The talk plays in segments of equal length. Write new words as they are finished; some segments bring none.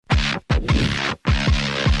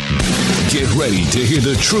Get ready to hear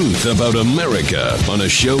the truth about America on a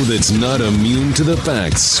show that's not immune to the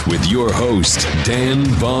facts with your host, Dan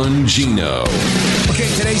Bongino.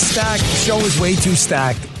 Okay, today's stacked. The show is way too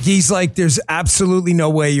stacked. He's like, there's absolutely no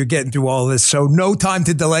way you're getting through all this, so no time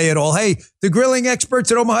to delay at all. Hey, the grilling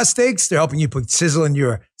experts at Omaha Steaks, they're helping you put sizzle in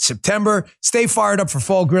your September. Stay fired up for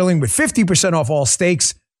fall grilling with 50% off all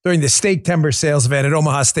steaks during the Steak Timber sales event at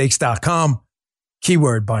omahasteaks.com.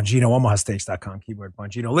 Keyword Bongino, omahasteaks.com, keyword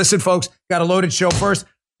Bongino. Listen, folks, got a loaded show first.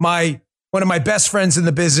 One of my best friends in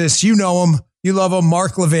the business, you know him, you love him,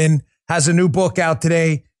 Mark Levin, has a new book out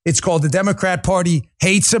today. It's called The Democrat Party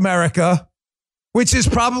Hates America, which is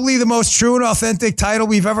probably the most true and authentic title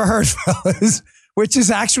we've ever heard, fellas, which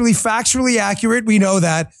is actually factually accurate. We know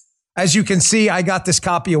that. As you can see, I got this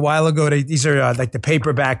copy a while ago. These are like the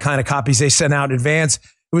paperback kind of copies they sent out in advance.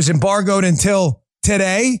 It was embargoed until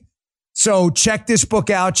today. So check this book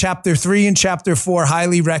out, Chapter 3 and Chapter 4,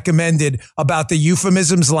 highly recommended, about the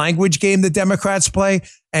euphemisms language game the Democrats play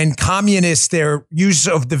and communists, their use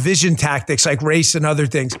of division tactics like race and other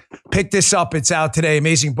things. Pick this up. It's out today.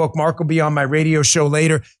 Amazing book. Mark will be on my radio show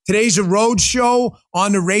later. Today's a road show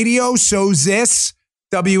on the radio. So's this.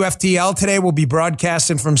 WFTL today will be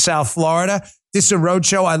broadcasting from South Florida. This is a road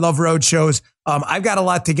show. I love road shows. I've got a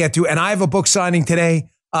lot to get to, and I have a book signing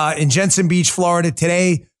today in Jensen Beach, Florida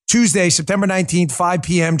today. Tuesday, September 19th, 5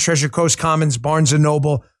 p.m., Treasure Coast Commons, Barnes &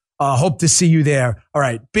 Noble. Hope to see you there. All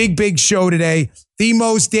right, big show today. The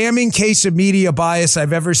most damning case of media bias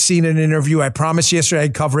I've ever seen in an interview. I promised yesterday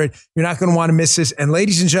I'd cover it. You're not going to want to miss this. And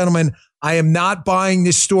ladies and gentlemen, I am not buying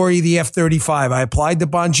this story, the F-35. I applied the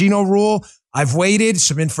Bongino rule. I've waited.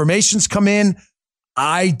 Some information's come in.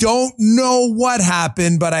 I don't know what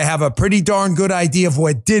happened, but I have a pretty darn good idea of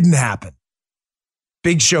what didn't happen.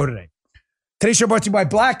 Big show today. Today's show brought to you by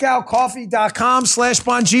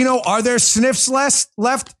blackoutcoffee.com/Bongino. Are there sniffs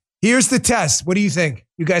left? Here's the test. What do you think?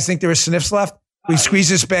 You guys think there are sniffs left? We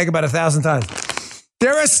squeezed this bag about 1,000 times.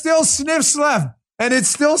 There are still sniffs left, and it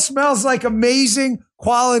still smells like amazing,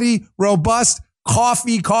 quality, robust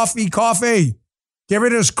coffee. Get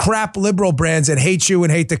rid of those crap liberal brands that hate you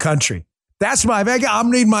and hate the country. That's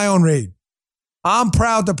I'm reading my own read. I'm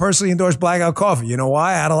proud to personally endorse Blackout Coffee. You know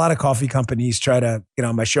why? I had a lot of coffee companies try to get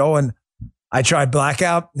on my show, and I tried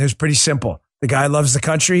Blackout. It was pretty simple. The guy loves the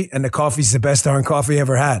country, and the coffee's the best darn coffee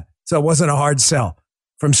ever had. So it wasn't a hard sell.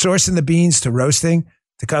 From sourcing the beans to roasting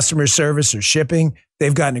to customer service or shipping,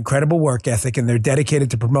 they've got an incredible work ethic, and they're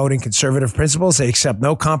dedicated to promoting conservative principles. They accept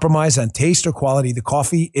no compromise on taste or quality. The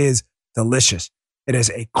coffee is delicious. It has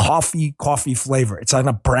a coffee flavor. It's like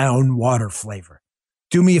a brown water flavor.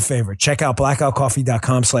 Do me a favor. Check out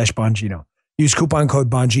blackoutcoffee.com/Bongino. Use coupon code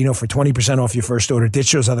Bongino for 20% off your first order.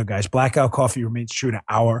 Ditch those other guys. Blackout Coffee remains true to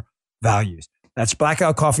our values. That's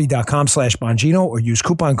blackoutcoffee.com/Bongino or use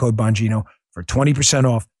coupon code Bongino for 20%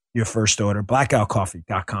 off your first order.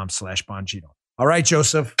 Blackoutcoffee.com/Bongino. All right,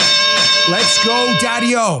 Joseph. Let's go,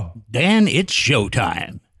 Daddy-O. Dan, it's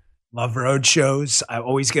showtime. Love road shows. I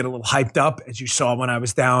always get a little hyped up, as you saw when I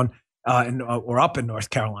was down or up in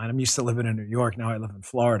North Carolina. I'm used to living in New York. Now I live in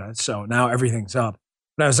Florida. So now everything's up.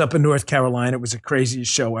 When I was up in North Carolina, it was the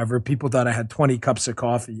craziest show ever. People thought I had 20 cups of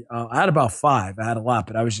coffee. I had about 5. I had a lot,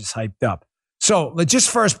 but I was just hyped up. So just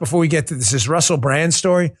first, before we get to this Russell Brand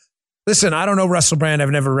story. Listen, I don't know Russell Brand. I've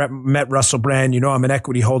never met Russell Brand. You know, I'm an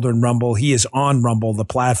equity holder in Rumble. He is on Rumble, the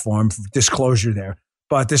platform, for disclosure there.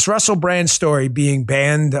 But this Russell Brand story being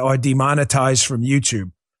banned or demonetized from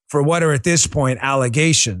YouTube for what are at this point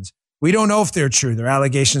allegations. We don't know if they're true. They're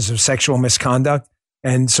allegations of sexual misconduct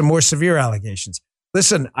and some more severe allegations.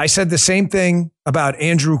 Listen, I said the same thing about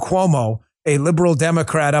Andrew Cuomo, a liberal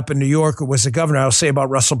Democrat up in New York who was the governor. I'll say about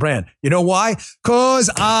Russell Brand. You know why? Because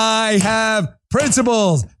I have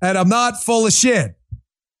principles and I'm not full of shit.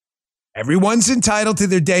 Everyone's entitled to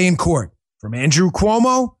their day in court. From Andrew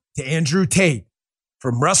Cuomo to Andrew Tate.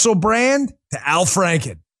 From Russell Brand to Al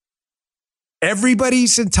Franken.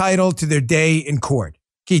 Everybody's entitled to their day in court.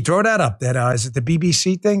 Keith, throw that up. Is it the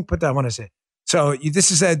BBC thing? Put that one as it. So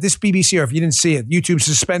this BBC, or if you didn't see it, YouTube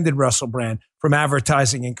suspended Russell Brand from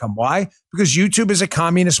advertising income. Why? Because YouTube is a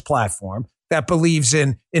communist platform that believes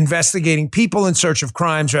in investigating people in search of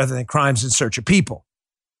crimes rather than crimes in search of people.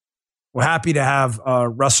 We're happy to have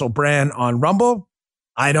Russell Brand on Rumble.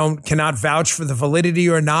 I cannot vouch for the validity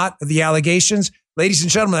or not of the allegations. Ladies and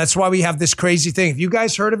gentlemen, that's why we have this crazy thing. Have you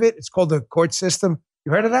guys heard of it? It's called the court system.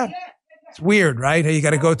 You heard of that? It's weird, right? How you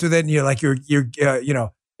got to go through that and you're like, you're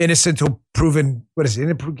innocent till proven,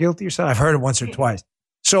 guilty or something? I've heard it once or twice.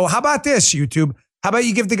 So how about this, YouTube? How about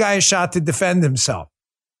you give the guy a shot to defend himself?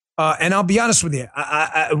 And I'll be honest with you.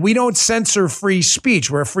 We don't censor free speech.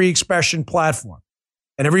 We're a free expression platform.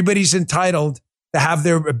 and everybody's entitled to have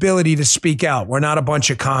their ability to speak out. We're not a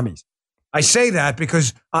bunch of commies. I say that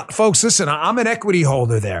because, folks, listen, I'm an equity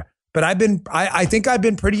holder there, but I think I've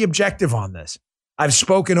been pretty objective on this. I've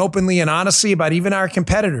spoken openly and honestly about even our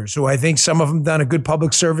competitors, who I think some of them done a good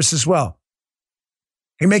public service as well.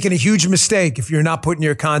 You're making a huge mistake if you're not putting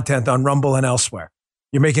your content on Rumble and elsewhere.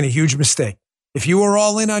 You're making a huge mistake. If you are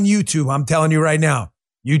all in on YouTube, I'm telling you right now,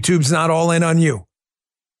 YouTube's not all in on you.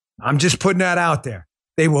 I'm just putting that out there.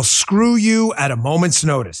 They will screw you at a moment's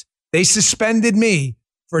notice. They suspended me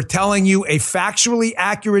for telling you a factually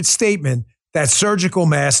accurate statement that surgical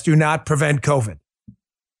masks do not prevent COVID.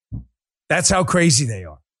 That's how crazy they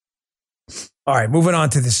are. All right, moving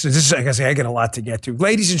on to this. I guess I got a lot to get to.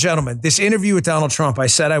 Ladies and gentlemen, this interview with Donald Trump, I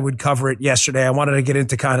said I would cover it yesterday. I wanted to get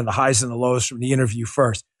into kind of the highs and the lows from the interview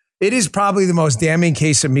first. It is probably the most damning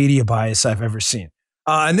case of media bias I've ever seen.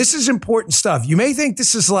 And this is important stuff. You may think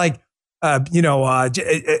this is like,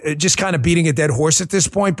 just kind of beating a dead horse at this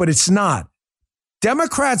point, but it's not.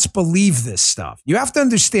 Democrats believe this stuff. You have to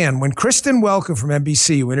understand, when Kristen Welker from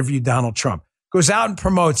NBC, who interviewed Donald Trump, goes out and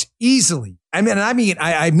promotes easily, I mean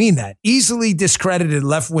that, easily discredited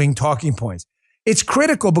left-wing talking points. It's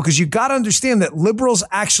critical because you got to understand that liberals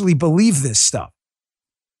actually believe this stuff.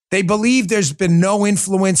 They believe there's been no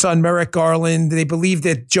influence on Merrick Garland. They believe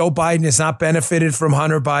that Joe Biden has not benefited from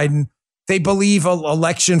Hunter Biden. They believe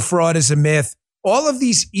election fraud is a myth. All of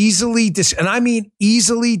these easily discredited,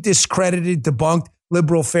 debunked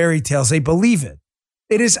liberal fairy tales, they believe it.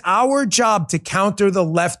 It is our job to counter the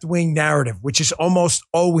left-wing narrative, which is almost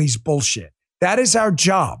always bullshit. That is our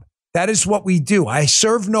job. That is what we do. I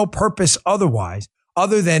serve no purpose otherwise,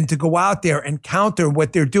 other than to go out there and counter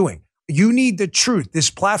what they're doing. You need the truth. This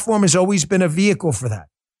platform has always been a vehicle for that.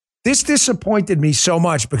 This disappointed me so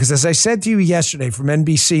much because, as I said to you yesterday from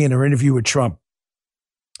NBC in her interview with Trump,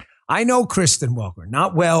 I know Kristen Welker.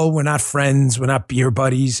 Not well. We're not friends. We're not beer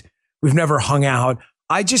buddies. We've never hung out.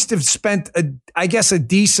 I just have spent, a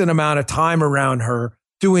decent amount of time around her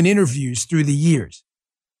doing interviews through the years.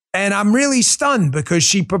 And I'm really stunned because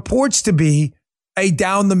she purports to be a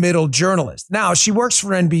down-the-middle journalist. Now, she works for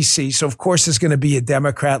NBC, so of course there's going to be a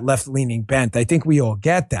Democrat left-leaning bent. I think we all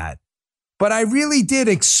get that. But I really did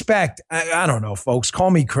expect, I don't know, folks, call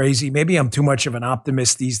me crazy. Maybe I'm too much of an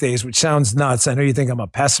optimist these days, which sounds nuts. I know you think I'm a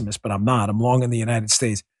pessimist, but I'm not. I'm long in the United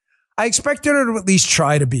States. I expected her to at least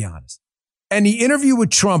try to be honest. And the interview with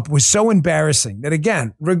Trump was so embarrassing that,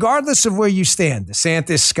 again, regardless of where you stand,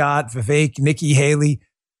 DeSantis, Scott, Vivek, Nikki Haley,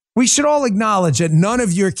 we should all acknowledge that none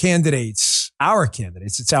of your candidates, our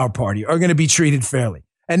candidates, it's our party, are going to be treated fairly.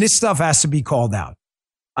 And this stuff has to be called out.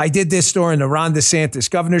 I did this during the Ron DeSantis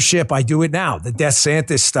governorship. I do it now. The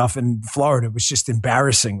DeSantis stuff in Florida was just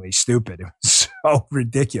embarrassingly stupid. It was so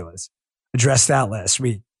ridiculous. Addressed that last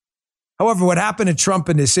week. However, what happened to Trump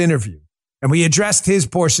in this interview, and we addressed his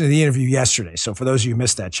portion of the interview yesterday. So for those of you who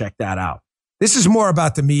missed that, check that out. This is more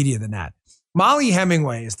about the media than that. Molly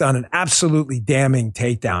Hemingway has done an absolutely damning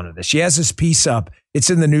takedown of this. She has this piece up. It's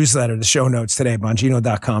in the newsletter, the show notes today,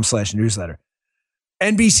 bongino.com/newsletter.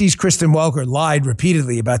 NBC's Kristen Welker lied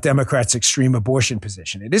repeatedly about Democrats' extreme abortion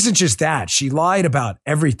position. It isn't just that. She lied about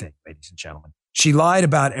everything, ladies and gentlemen. She lied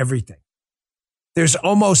about everything. There's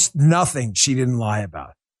almost nothing she didn't lie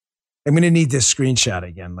about. I'm going to need this screenshot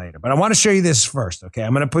again later, but I want to show you this first, okay?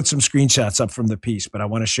 I'm going to put some screenshots up from the piece, but I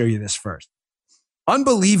want to show you this first.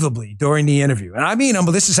 Unbelievably, during the interview, and I mean,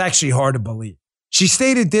 this is actually hard to believe. She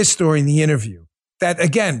stated this during the interview, that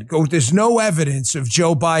again, there's no evidence of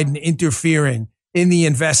Joe Biden interfering in the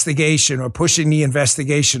investigation or pushing the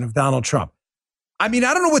investigation of Donald Trump. I mean,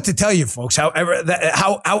 I don't know what to tell you, folks,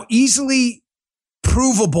 how easily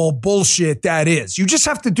provable bullshit that is. You just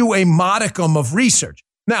have to do a modicum of research.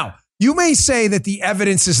 Now, you may say that the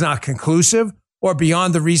evidence is not conclusive or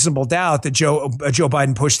beyond the reasonable doubt that Joe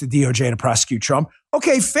Biden pushed the DOJ to prosecute Trump.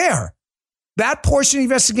 Okay, fair. That portion of the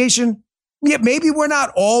investigation, yeah, maybe we're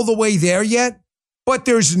not all the way there yet, but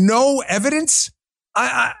there's no evidence.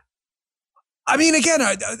 I mean, again,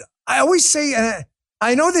 I always say,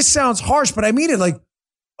 I know this sounds harsh, but I mean it. Like,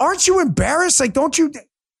 aren't you embarrassed? Like, don't you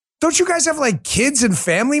guys have like kids and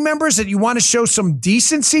family members that you want to show some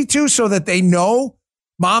decency to so that they know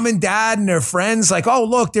mom and dad and their friends, like, oh,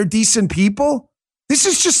 look, they're decent people? This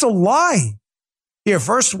is just a lie. Here,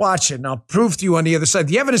 first watch it, and I'll prove to you on the other side.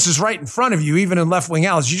 The evidence is right in front of you, even in left-wing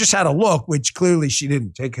outlets. You just had a look, which clearly she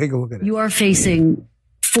didn't. Take a look at it. You are facing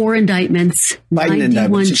 4 indictments. Biden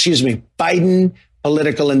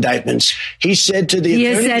political indictments. He said to the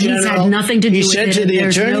Attorney General, he's had nothing to do with it. He said to the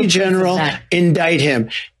Attorney General, indict him.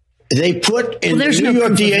 They put in the there's New no York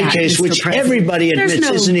proof of DA that, case, Mr. which President. everybody There's admits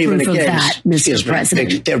no isn't even a proof of case. that, Mr. Excuse me.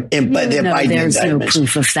 President. They're No, Biden there's no indictments.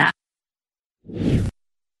 proof of that.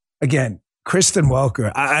 Again, Kristen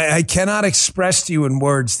Welker, I cannot express to you in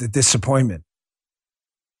words the disappointment.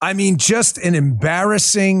 I mean, just an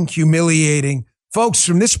embarrassing, humiliating. Folks,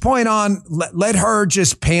 from this point on, let her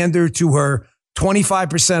just pander to her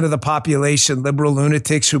 25% of the population, liberal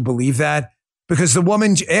lunatics who believe that. Because the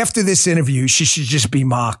woman, after this interview, she should just be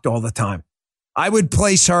mocked all the time. I would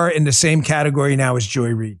place her in the same category now as Joy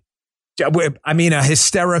Reid. I mean, a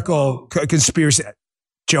hysterical conspiracy.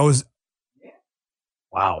 Joe's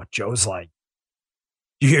like,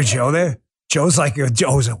 you hear Joe there? Joe's like,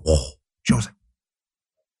 whoa. Joe's like,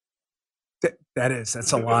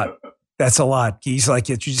 that's a lot. That's a lot. He's like,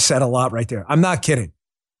 you just said a lot right there. I'm not kidding.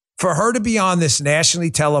 For her to be on this nationally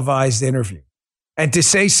televised interview and to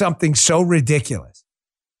say something so ridiculous,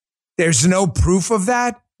 there's no proof of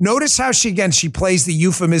that. Notice how she plays the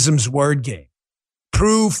euphemisms word game.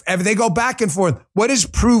 Proof, they go back and forth. What does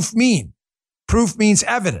proof mean? Proof means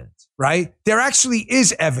evidence, right? There actually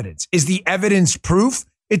is evidence. Is the evidence proof?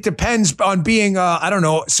 It depends on being,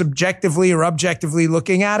 subjectively or objectively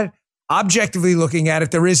looking at it. Objectively looking at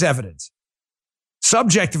it, there is evidence.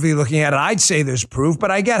 Subjectively looking at it, I'd say there's proof,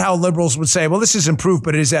 but I get how liberals would say, well, this isn't proof,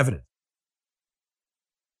 but it is evidence.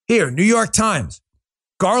 Here, New York Times.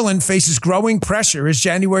 Garland faces growing pressure as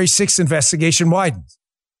January 6th investigation widens.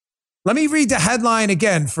 Let me read the headline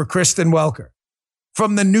again for Kristen Welker.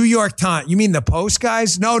 From the New York Times. You mean the Post,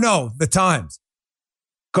 guys? No, the Times.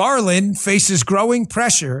 Garland faces growing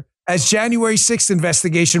pressure as January 6th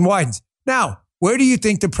investigation widens. Now, where do you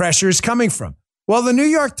think the pressure is coming from? Well, the New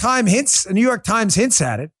York Times hints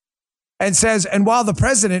at it and says, and while the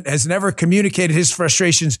president has never communicated his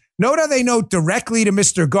frustrations, note how they note directly to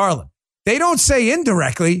Mr. Garland. They don't say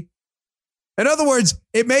indirectly. In other words,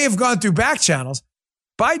 it may have gone through back channels.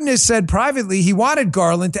 Biden has said privately he wanted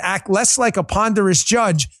Garland to act less like a ponderous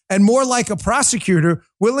judge and more like a prosecutor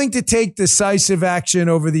willing to take decisive action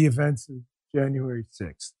over the events of January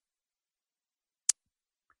 6th.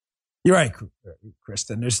 You're right,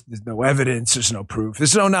 Kristen. There's no evidence. There's no proof.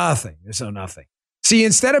 There's no nothing. See,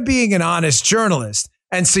 instead of being an honest journalist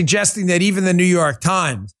and suggesting that even the New York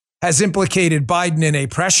Times has implicated Biden in a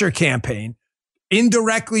pressure campaign,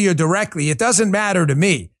 indirectly or directly, it doesn't matter to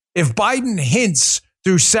me. If Biden hints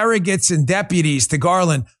through surrogates and deputies to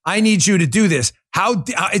Garland, I need you to do this,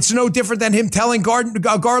 it's no different than him telling Garland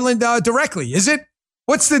directly, is it?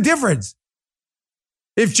 What's the difference?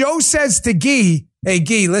 If Joe says to Guy, hey,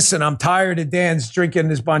 Guy, listen, I'm tired of Dan's drinking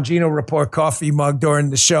his Bongino Report coffee mug during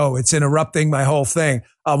the show. It's interrupting my whole thing.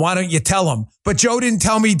 Why don't you tell him? But Joe didn't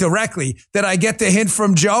tell me directly. Did I get the hint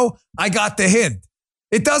from Joe? I got the hint.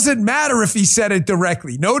 It doesn't matter if he said it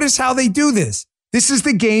directly. Notice how they do this. This is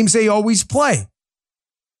the games they always play.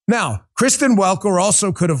 Now, Kristen Welker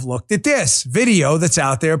also could have looked at this video that's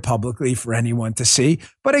out there publicly for anyone to see.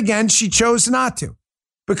 But again, she chose not to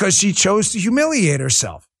because she chose to humiliate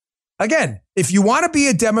herself. Again, if you want to be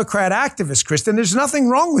a Democrat activist, Kristen, there's nothing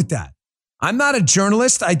wrong with that. I'm not a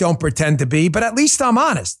journalist. I don't pretend to be, but at least I'm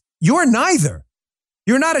honest. You're neither.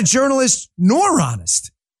 You're not a journalist nor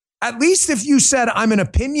honest. At least if you said I'm an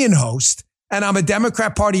opinion host and I'm a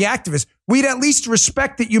Democrat Party activist, we'd at least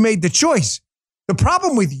respect that you made the choice. The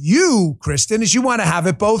problem with you, Kristen, is you want to have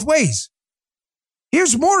it both ways.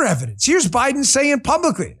 Here's more evidence. Here's Biden saying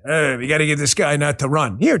publicly, hey, we got to get this guy not to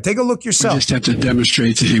run. Here, take a look yourself. We just have to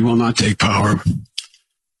demonstrate that he will not take power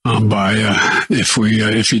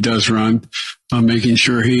if he does run, making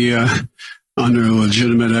sure he, under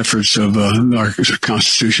legitimate efforts of our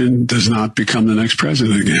Constitution, does not become the next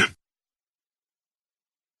president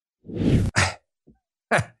again.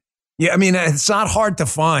 Yeah, I mean, it's not hard to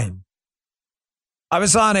find. I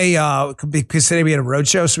was on because today we had a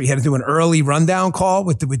roadshow, so we had to do an early rundown call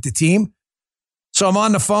with the team. So I'm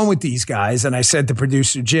on the phone with these guys, and I said to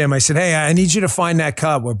producer Jim, I said, hey, I need you to find that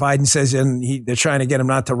cut where Biden says they're trying to get him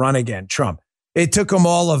not to run again, Trump. It took him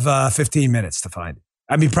all of 15 minutes to find it.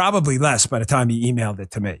 I mean, probably less by the time he emailed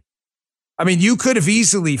it to me. I mean, you could have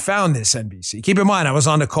easily found this, NBC. Keep in mind, I was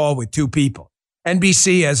on the call with two people.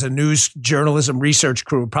 NBC has a news journalism research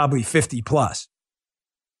crew of probably 50 plus.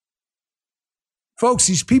 Folks,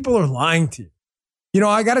 these people are lying to you. You know,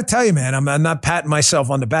 I got to tell you, man, I'm not patting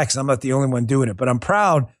myself on the back because I'm not the only one doing it, but I'm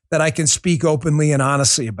proud that I can speak openly and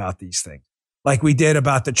honestly about these things, like we did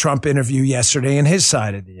about the Trump interview yesterday and his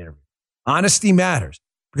side of the interview. Honesty matters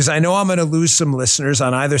because I know I'm going to lose some listeners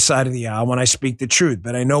on either side of the aisle when I speak the truth.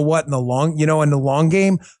 But I know what in the long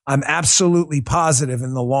game, I'm absolutely positive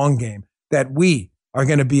in the long game that we, are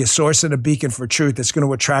going to be a source and a beacon for truth that's going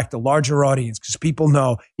to attract a larger audience because people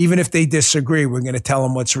know, even if they disagree, we're going to tell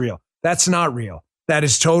them what's real. That's not real. That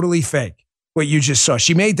is totally fake, what you just saw.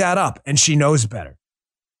 She made that up, and she knows better.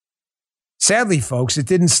 Sadly, folks, it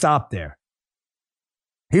didn't stop there.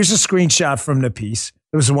 Here's a screenshot from the piece.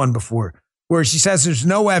 There was the one before, where she says there's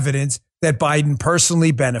no evidence that Biden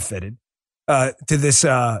personally benefited to this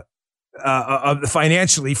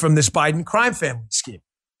financially from this Biden crime family scheme.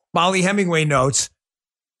 Molly Hemingway notes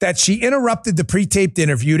that she interrupted the pre-taped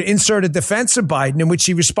interview to insert a defense of Biden in which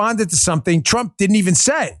she responded to something Trump didn't even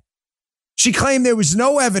say. She claimed there was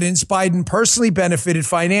no evidence Biden personally benefited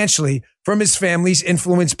financially from his family's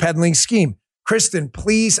influence peddling scheme. Kristen,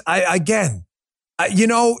 please,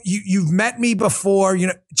 you've met me before.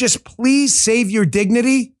 Just please save your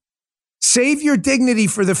dignity. Save your dignity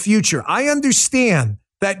for the future. I understand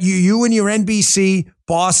that you and your NBC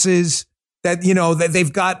bosses, that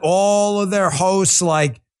they've got all of their hosts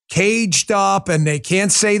like caged up and they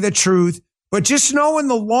can't say the truth. But just know in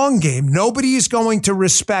the long game, nobody is going to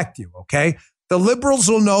respect you, okay? The liberals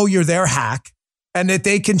will know you're their hack and that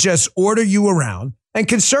they can just order you around, and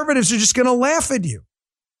conservatives are just going to laugh at you.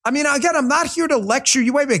 I mean, again, I'm not here to lecture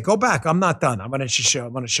you. Wait, go back. I'm not done. I'm going to show.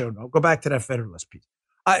 Go back to that Federalist piece.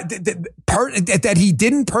 That he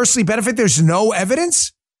didn't personally benefit, there's no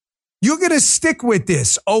evidence? You're going to stick with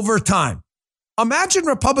this over time. Imagine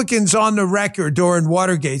Republicans on the record during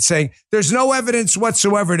Watergate saying there's no evidence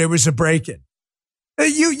whatsoever there was a break-in.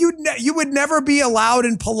 You would never be allowed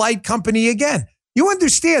in polite company again. You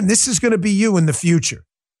understand this is going to be you in the future.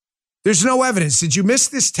 There's no evidence. Did you miss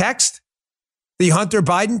this text? The Hunter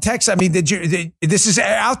Biden text? I mean, this is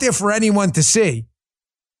out there for anyone to see.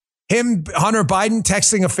 Him, Hunter Biden,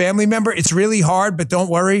 texting a family member. It's really hard, but don't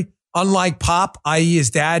worry. Unlike Pop, i.e. his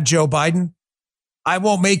dad, Joe Biden, I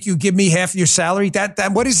won't make you give me half your salary. That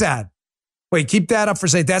what is that? Wait, keep that up for a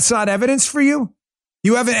second. That's not evidence for you?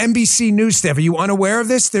 You have an NBC News staff. Are you unaware of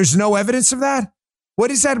this? There's no evidence of that?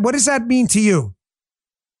 What is that? What does that mean to you?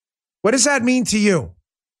 What does that mean to you?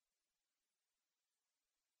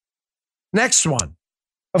 Next one.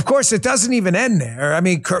 Of course, it doesn't even end there. I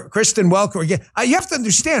mean, Kristen Welker, you have to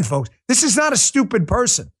understand, folks, this is not a stupid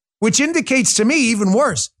person, which indicates to me even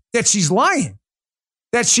worse, that she's lying,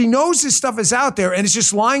 that she knows this stuff is out there and is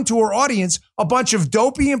just lying to her audience, a bunch of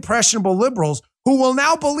dopey, impressionable liberals who will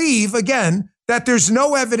now believe, again, that there's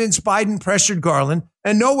no evidence Biden pressured Garland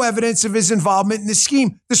and no evidence of his involvement in the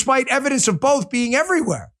scheme, despite evidence of both being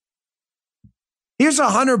everywhere. Here's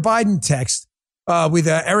a Hunter Biden text with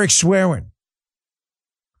Eric Schwerin.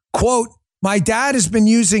 Quote, my dad has been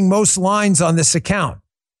using most lines on this account.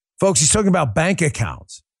 Folks, he's talking about bank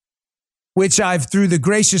accounts, which I've, through the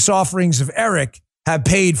gracious offerings of Eric, have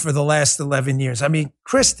paid for the last 11 years. I mean,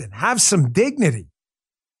 Kristen, have some dignity.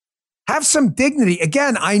 Have some dignity.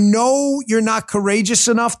 Again, I know you're not courageous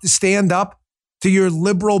enough to stand up to your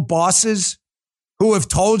liberal bosses who have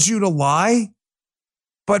told you to lie.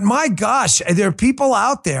 But my gosh, there are people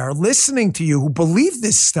out there listening to you who believe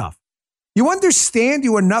this stuff. You understand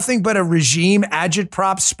you are nothing but a regime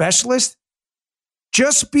agitprop specialist?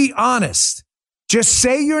 Just be honest. Just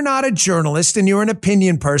say you're not a journalist and you're an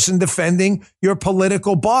opinion person defending your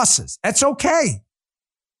political bosses. That's okay.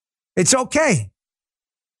 It's okay.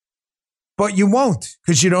 But you won't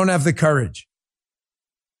because you don't have the courage.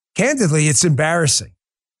 Candidly, it's embarrassing.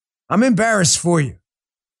 I'm embarrassed for you.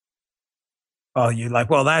 Oh, you're like,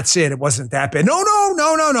 well, that's it. It wasn't that bad.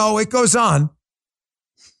 No. It goes on.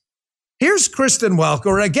 Here's Kristen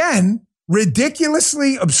Welker again,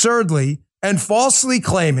 ridiculously, absurdly, and falsely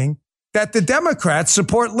claiming that the Democrats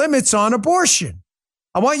support limits on abortion.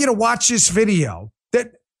 I want you to watch this video.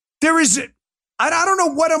 That there is, I don't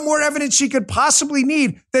know what more evidence she could possibly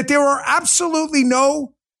need, that there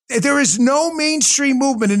is no mainstream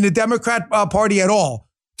movement in the Democrat Party at all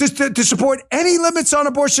to support any limits on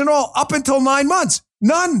abortion at all up until 9 months.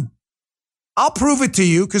 None. I'll prove it to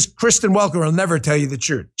you because Kristen Welker will never tell you the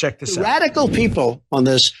truth. Check this out. Radical people on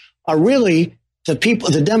this are really the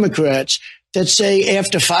people, the Democrats, that say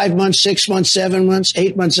after 5 months, 6 months, 7 months,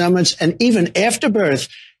 8 months, 9 months, and even after birth,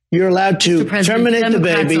 you're allowed to terminate the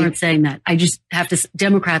baby. Democrats aren't saying that. I just have to.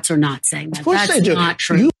 Democrats are not saying that. Of course That's they do. Not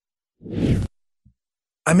true.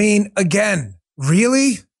 I mean, again,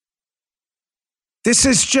 really? This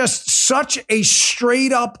is just such a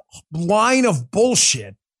straight up line of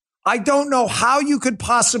bullshit. I don't know how you could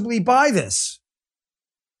possibly buy this.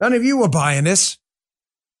 None of you were buying this.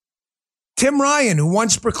 Tim Ryan, who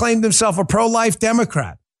once proclaimed himself a pro-life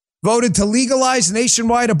Democrat, voted to legalize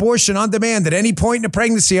nationwide abortion on demand at any point in a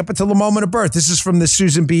pregnancy up until the moment of birth. This is from the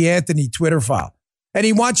Susan B. Anthony Twitter file. And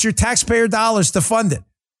he wants your taxpayer dollars to fund it.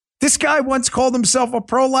 This guy once called himself a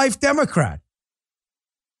pro-life Democrat.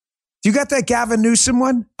 Do you got that Gavin Newsom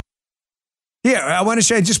one? Here, I want to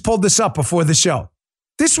show you. I just pulled this up before the show.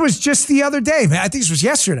 This was just the other day, man. I think this was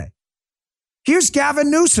yesterday. Here's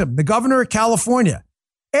Gavin Newsom, the governor of California,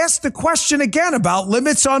 asked the question again about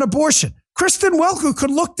limits on abortion. Kristen Welker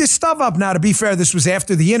could look this stuff up. Now, to be fair, this was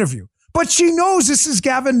after the interview. But she knows this is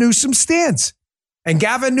Gavin Newsom's stance. And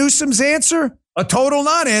Gavin Newsom's answer, a total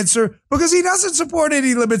non-answer, because he doesn't support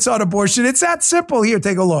any limits on abortion. It's that simple. Here,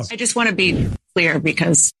 take a look. I just want to be clear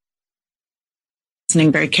because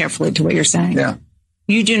listening very carefully to what you're saying. Yeah.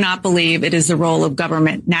 You do not believe it is the role of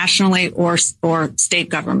government, nationally or state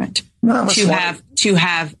government, to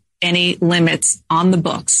have any limits on the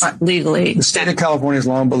books legally. The state of California has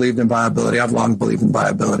long believed in viability. I've long believed in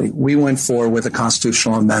viability. We went forward with a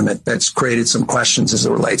constitutional amendment that's created some questions as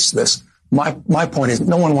it relates to this. My point is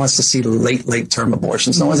no one wants to see late term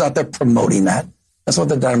abortions. No one's out there promoting that. That's what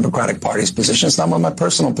the Democratic Party's position is. Not what my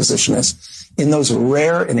personal position is. In those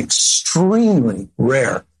rare and extremely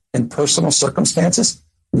rare and personal circumstances,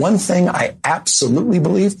 one thing I absolutely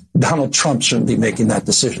believe, Donald Trump shouldn't be making that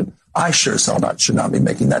decision. I sure as hell should not be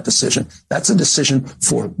making that decision. That's a decision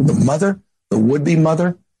for the mother, the would-be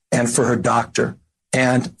mother, and for her doctor,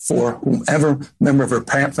 and for whomever member of her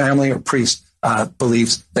family or priest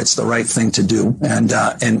believes that's the right thing to do.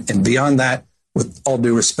 And beyond that, with all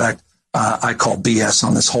due respect, I call BS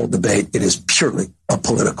on this whole debate. It is purely a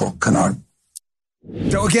political canard.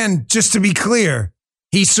 So again, just to be clear,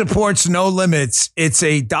 he supports no limits. It's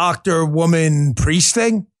a doctor, woman, priest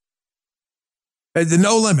thing. The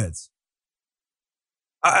no limits.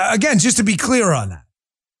 Again, just to be clear on that.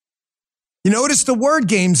 You notice the word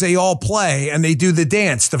games they all play and they do the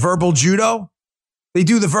dance, the verbal judo. They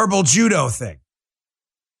do the verbal judo thing.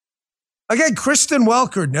 Again, Kristen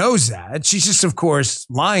Welker knows that. She's just, of course,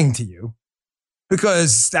 lying to you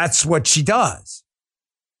because that's what she does.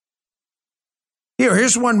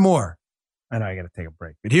 Here's one more. I know I got to take a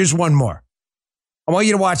break, but here's one more. I want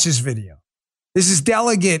you to watch this video. This is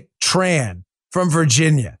Delegate Tran from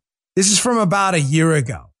Virginia. This is from about a year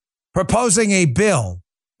ago, proposing a bill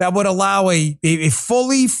that would allow a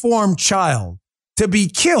fully formed child to be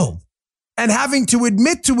killed and having to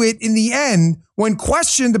admit to it in the end when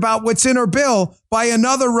questioned about what's in her bill by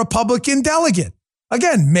another Republican delegate.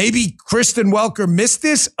 Again, maybe Kristen Welker missed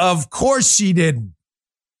this. Of course she didn't.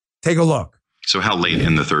 Take a look. So how late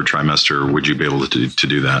in the third trimester would you be able to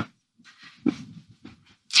do that?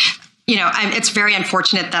 You know, it's very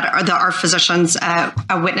unfortunate that our physicians,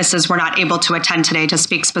 witnesses were not able to attend today to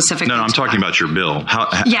speak specifically. No, I'm talking about your bill.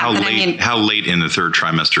 How late in the third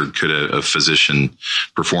trimester could a physician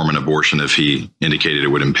perform an abortion if he indicated it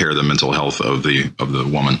would impair the mental health of the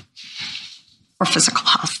woman? Or physical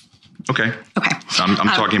health. Okay. I'm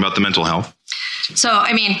talking about the mental health. So,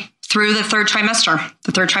 I mean, through the third trimester.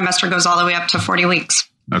 The third trimester goes all the way up to 40 weeks.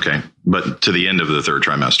 Okay. But to the end of the third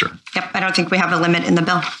trimester. Yep. I don't think we have a limit in the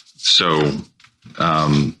bill. So,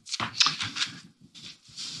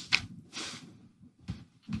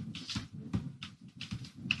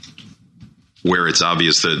 where it's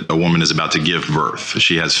obvious that a woman is about to give birth,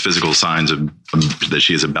 she has physical signs of that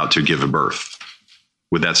she is about to give a birth.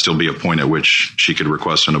 Would that still be a point at which she could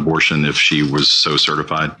request an abortion if she was so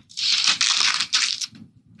certified?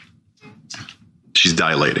 She's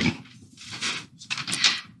dilating.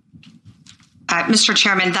 Mr.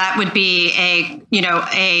 Chairman, that would be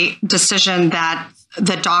a decision that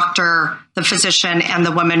the doctor, the physician, and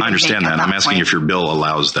the woman. I understand that. I'm asking if your bill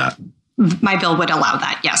allows that. My bill would allow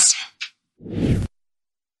that. Yes.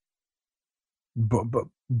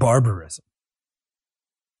 Barbarism.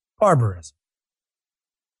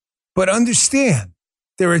 But understand,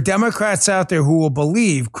 there are Democrats out there who will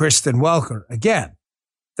believe Kristen Welker again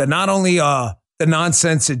that not only the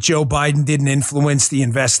nonsense that Joe Biden didn't influence the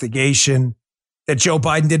investigation, that Joe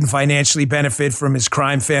Biden didn't financially benefit from his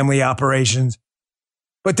crime family operations.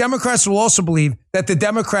 But Democrats will also believe that the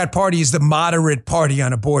Democrat Party is the moderate party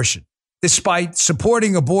on abortion, despite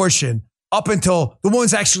supporting abortion up until the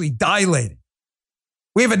woman's actually dilating.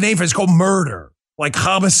 We have a name for it. It's called murder, like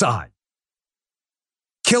homicide,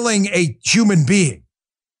 killing a human being.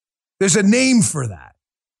 There's a name for that.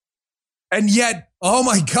 And yet, oh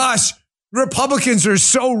my gosh, Republicans are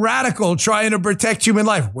so radical trying to protect human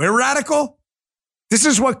life. We're radical. This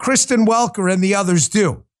is what Kristen Welker and the others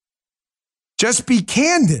do. Just be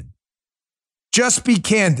candid. Just be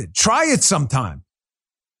candid. Try it sometime.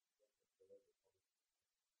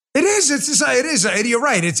 It is. It is. You're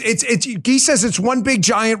right. He says it's one big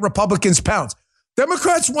giant Republicans pounce.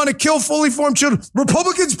 Democrats want to kill fully formed children.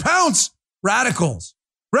 Republicans pounce. Radicals.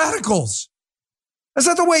 That's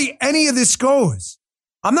not the way any of this goes.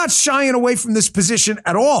 I'm not shying away from this position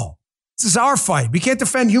at all. This is our fight. We can't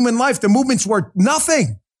defend human life. The movement's worth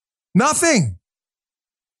nothing. Nothing.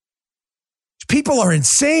 People are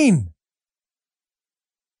insane.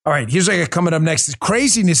 All right, here's what I got coming up next. This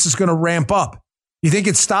craziness is going to ramp up. You think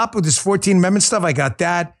it stopped with this 14th Amendment stuff? I got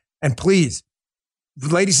that. And please,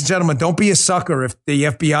 ladies and gentlemen, don't be a sucker if the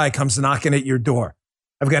FBI comes knocking at your door.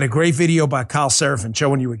 I've got a great video by Kyle Seraphin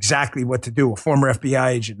showing you exactly what to do. A former FBI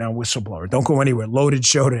agent, now whistleblower. Don't go anywhere. Loaded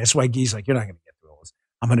show today. That's why Guy's like, you're not going to get through all this.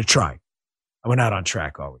 I'm going to try. We're not on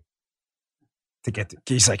track, are we? To get to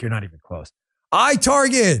Guy's like, you're not even close.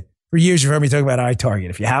 iTarget. For years, you've heard me talk about iTarget.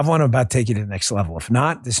 If you have one, I'm about to take you to the next level. If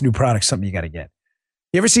not, this new product's something you got to get.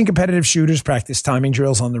 You ever seen competitive shooters practice timing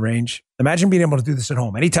drills on the range? Imagine being able to do this at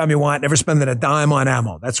home anytime you want, never spending a dime on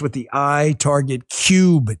ammo. That's what the iTarget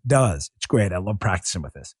Cube does. It's great. I love practicing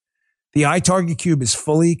with this. The iTarget Cube is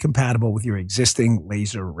fully compatible with your existing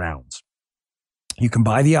laser rounds. You can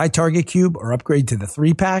buy the iTarget Cube or upgrade to the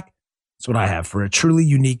 3-pack. That's what I have for a truly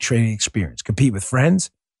unique training experience. Compete with friends,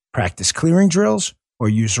 practice clearing drills, or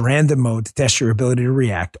use random mode to test your ability to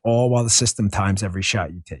react, all while the system times every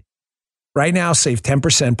shot you take. Right now, save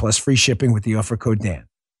 10% plus free shipping with the offer code Dan.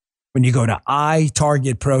 When you go to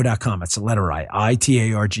itargetpro.com, it's the letter I,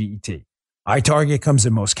 I-T-A-R-G-E-T. iTarget comes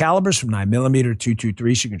in most calibers from 9mm to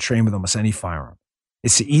 223, so you can train with almost any firearm.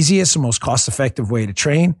 It's the easiest and most cost-effective way to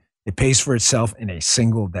train. It pays for itself in a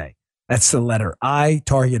single day. That's the letter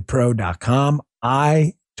itargetpro.com,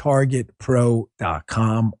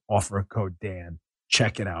 itargetpro.com, offer code Dan.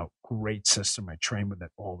 Check it out. Great system. I train with it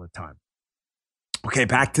all the time. Okay,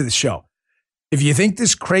 back to the show. If you think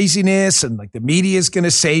this craziness and like the media is going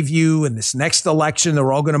to save you and this next election,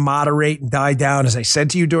 they're all going to moderate and die down. As I said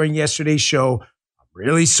to you during yesterday's show, I'm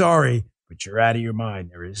really sorry, but you're out of your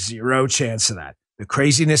mind. There is zero chance of that. The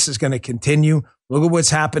craziness is going to continue. Look at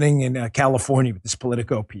what's happening in California with this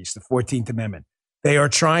Politico piece, the 14th Amendment. They are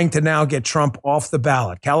trying to now get Trump off the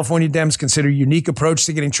ballot. California Dems consider a unique approach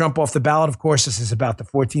to getting Trump off the ballot. Of course, this is about the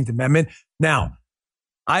 14th Amendment. Now,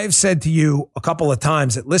 I have said to you a couple of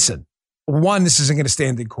times that, listen, one, this isn't going to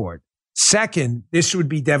stand in court. Second, this would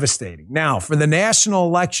be devastating. Now, for the national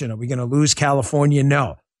election, are we going to lose California?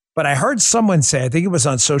 No. But I heard someone say, I think it was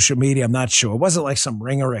on social media, I'm not sure. It wasn't like some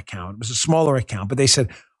Ringer account. It was a smaller account. But they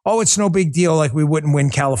said, oh, it's no big deal. Like we wouldn't win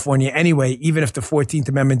California anyway, even if the 14th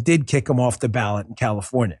Amendment did kick them off the ballot in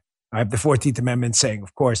California. I have the 14th Amendment saying,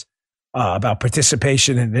 of course, about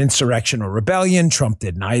participation in an insurrection or rebellion. Trump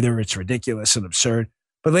did neither. It's ridiculous and absurd.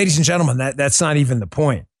 But ladies and gentlemen, that's not even the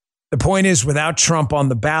point. The point is, without Trump on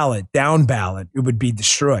the ballot, down ballot, it would be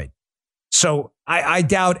destroyed. So I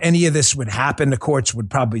doubt any of this would happen. The courts would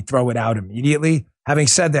probably throw it out immediately. Having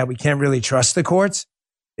said that, we can't really trust the courts.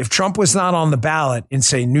 If Trump was not on the ballot in,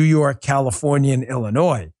 say, New York, California, and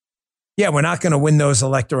Illinois, yeah, we're not going to win those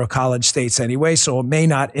electoral college states anyway, so it may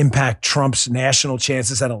not impact Trump's national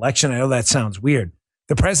chances at election. I know that sounds weird.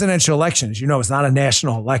 The presidential election, as you know, is not a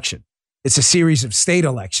national election. It's a series of state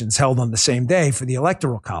elections held on the same day for the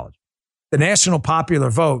electoral college. The national popular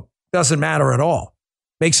vote doesn't matter at all.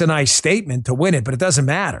 Makes a nice statement to win it, but it doesn't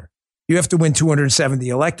matter. You have to win 270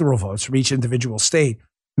 electoral votes for each individual state,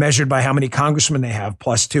 measured by how many congressmen they have,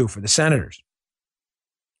 plus 2 for the senators.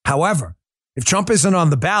 However, if Trump isn't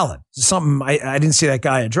on the ballot, something I didn't see that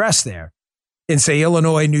guy address there, in, say,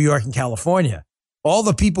 Illinois, New York, and California, all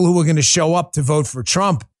the people who are going to show up to vote for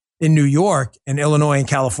Trump in New York and Illinois and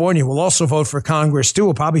California will also vote for Congress too,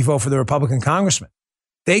 will probably vote for the Republican congressman.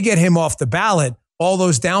 They get him off the ballot, all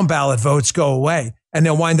those down ballot votes go away, and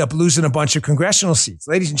they'll wind up losing a bunch of congressional seats.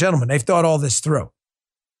 Ladies and gentlemen, they've thought all this through.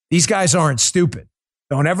 These guys aren't stupid.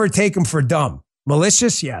 Don't ever take them for dumb.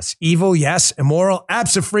 Malicious, yes. Evil, yes. Immoral,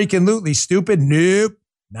 abso-freaking-lutely. Stupid, nope.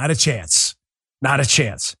 Not a chance. Not a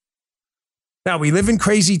chance. Now, we live in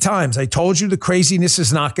crazy times. I told you the craziness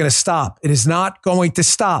is not going to stop. It is not going to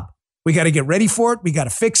stop. We got to get ready for it. We got to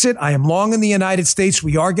fix it. I am long in the United States.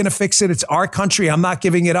 We are going to fix it. It's our country. I'm not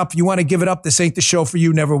giving it up. You want to give it up? This ain't the show for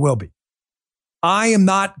you. Never will be. I am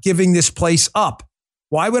not giving this place up.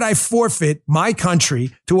 Why would I forfeit my country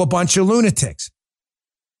to a bunch of lunatics?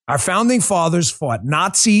 Our founding fathers fought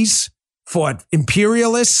Nazis, fought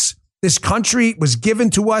imperialists. This country was given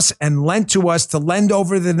to us and lent to us to lend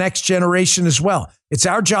over the next generation as well. It's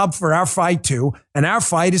our job for our fight too. And our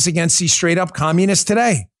fight is against these straight up communists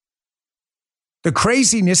today. The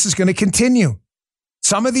craziness is going to continue.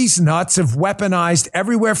 Some of these nuts have weaponized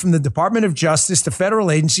everywhere from the Department of Justice to federal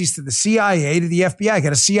agencies to the CIA to the FBI. I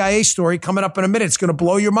got a CIA story coming up in a minute. It's going to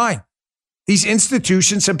blow your mind. These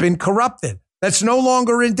institutions have been corrupted. That's no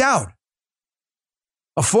longer in doubt.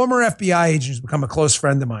 A former FBI agent has become a close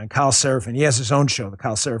friend of mine, Kyle Seraphin. He has his own show, the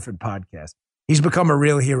Kyle Seraphin Podcast. He's become a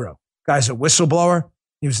real hero. Guy's a whistleblower.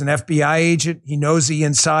 He was an FBI agent. He knows the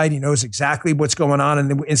inside. He knows exactly what's going on in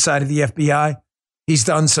the inside of the FBI. He's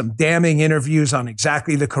done some damning interviews on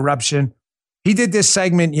exactly the corruption. He did this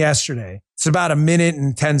segment yesterday. It's about 1 minute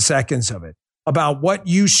and 10 seconds of it, about what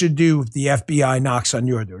you should do if the FBI knocks on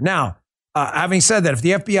your door. Now, having said that, if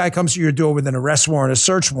the FBI comes to your door with an arrest warrant, a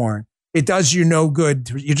search warrant, it does you no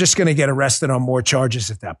good. You're just going to get arrested on more charges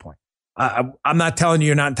at that point. I'm not telling you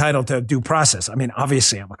you're not entitled to due process. I mean,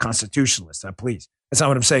 obviously, I'm a constitutionalist. Please. That's not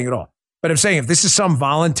what I'm saying at all. But I'm saying if this is some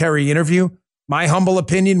voluntary interview, my humble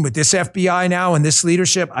opinion with this FBI now and this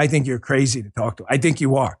leadership, I think you're crazy to talk to. I think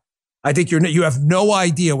you are. I think you have no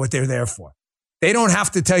idea what they're there for. They don't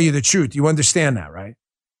have to tell you the truth. You understand that, right?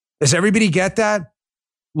 Does everybody get that?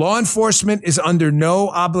 Law enforcement is under no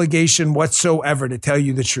obligation whatsoever to tell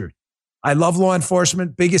you the truth. I love law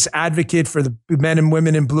enforcement, biggest advocate for the men and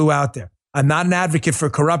women in blue out there. I'm not an advocate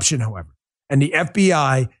for corruption, however. And the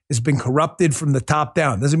FBI has been corrupted from the top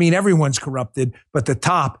down. Doesn't mean everyone's corrupted, but the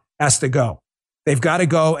top has to go. They've got to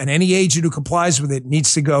go, and any agent who complies with it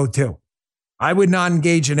needs to go too. I would not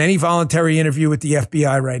engage in any voluntary interview with the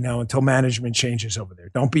FBI right now until management changes over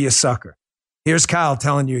there. Don't be a sucker. Here's Kyle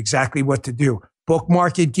telling you exactly what to do.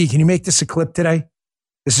 Bookmark it, Geek. Can you make this a clip today?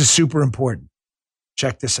 This is super important.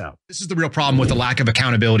 Check this out. This is the real problem with the lack of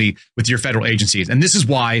accountability with your federal agencies. And this is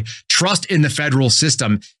why trust in the federal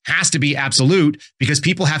system has to be absolute, because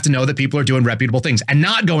people have to know that people are doing reputable things and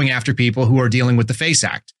not going after people who are dealing with the FACE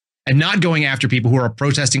Act and not going after people who are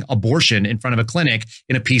protesting abortion in front of a clinic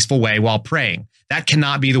in a peaceful way while praying. That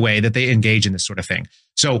cannot be the way that they engage in this sort of thing.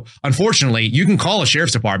 So unfortunately, you can call a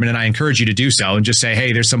sheriff's department, and I encourage you to do so, and just say,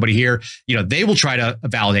 hey, there's somebody here. You know, they will try to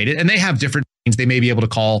validate it, and they have different things they may be able to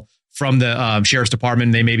call from the sheriff's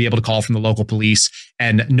department. They may be able to call from the local police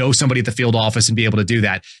and know somebody at the field office and be able to do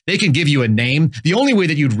that. They can give you a name. The only way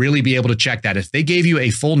that you'd really be able to check that, if they gave you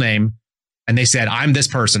a full name and they said, I'm this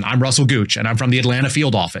person, I'm Russell Gooch, and I'm from the Atlanta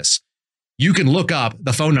field office. You can look up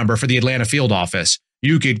the phone number for the Atlanta field office.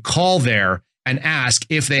 You could call there and ask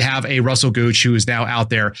if they have a Russell Gooch who is now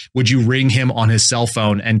out there. Would you ring him on his cell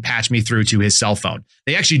phone and patch me through to his cell phone?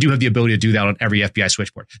 They actually do have the ability to do that on every FBI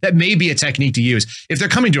switchboard. That may be a technique to use. If they're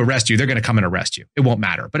coming to arrest you, they're going to come and arrest you. It won't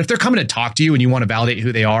matter. But if they're coming to talk to you and you want to validate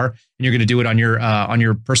who they are, and you're going to do it on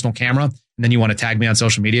your personal camera, and then you want to tag me on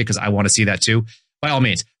social media because I want to see that too, by all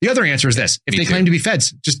means. The other answer is this. If they claim to be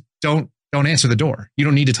feds, just don't answer the door. You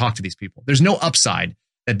don't need to talk to these people. There's no upside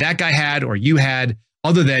that guy had or you had,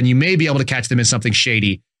 other than you may be able to catch them in something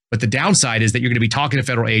shady. But the downside is that you're going to be talking to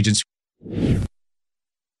federal agents.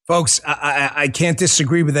 Folks, I can't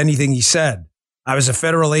disagree with anything he said. I was a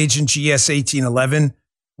federal agent, GS 1811,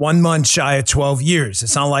 1 month shy of 12 years.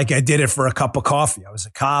 It's not like I did it for a cup of coffee. I was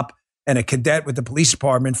a cop and a cadet with the police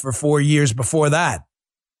department for 4 years before that.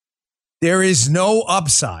 There is no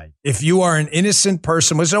upside if you are an innocent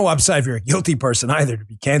person. There's no upside if you're a guilty person either, to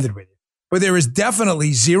be candid with you. But there is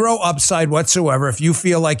definitely zero upside whatsoever if you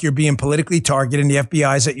feel like you're being politically targeted and the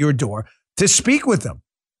FBI is at your door to speak with them.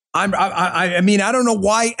 I mean, I don't know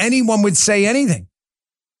why anyone would say anything.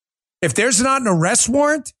 If there's not an arrest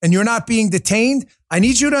warrant and you're not being detained, I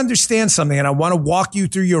need you to understand something, and I want to walk you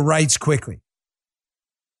through your rights quickly.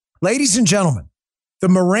 Ladies and gentlemen, the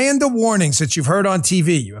Miranda warnings that you've heard on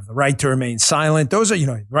TV, you have the right to remain silent. Those are,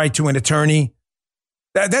 the right to an attorney.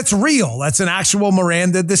 That's real. That's an actual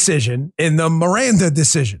Miranda decision in the Miranda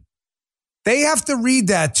decision. They have to read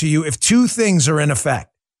that to you if two things are in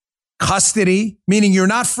effect. Custody, meaning you're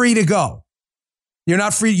not free to go. You're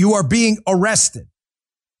not free. You are being arrested.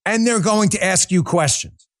 And they're going to ask you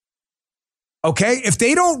questions. Okay? If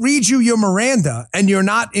they don't read you your Miranda and you're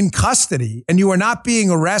not in custody and you are not being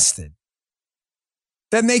arrested,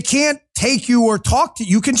 then they can't take you or talk to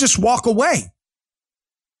you. You can just walk away.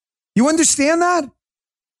 You understand that?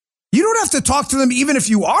 You don't have to talk to them even if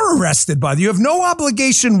you are arrested by them. You have no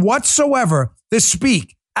obligation whatsoever to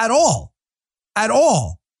speak at all. At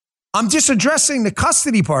all. I'm just addressing the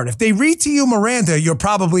custody part. If they read to you Miranda, you're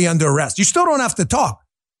probably under arrest. You still don't have to talk.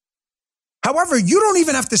 However, you don't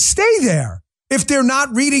even have to stay there if they're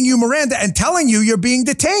not reading you Miranda and telling you you're being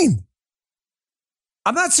detained.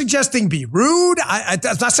 I'm not suggesting be rude. I'm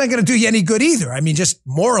not saying going to do you any good either. I mean, just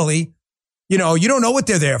morally, you don't know what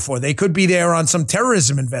they're there for. They could be there on some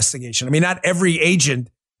terrorism investigation. I mean, not every agent.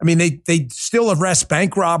 I mean, they still arrest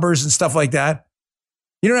bank robbers and stuff like that.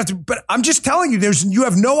 You don't have to, but I'm just telling you, you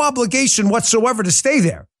have no obligation whatsoever to stay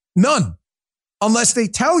there. None. Unless they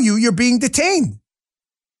tell you you're being detained.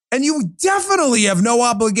 And you definitely have no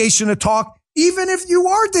obligation to talk, even if you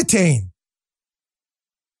are detained.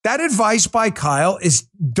 That advice by Kyle is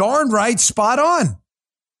darn right spot on.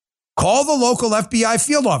 Call the local FBI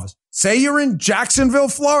field office. Say you're in Jacksonville,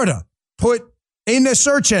 Florida. Put in the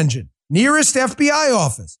search engine, nearest FBI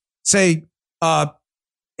office. Say,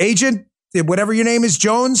 Agent, whatever your name is,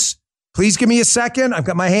 Jones, please give me a second. I've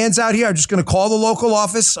got my hands out here. I'm just going to call the local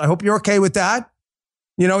office. I hope you're okay with that.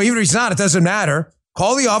 Even if he's not, it doesn't matter.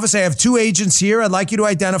 Call the office. I have 2 agents here. I'd like you to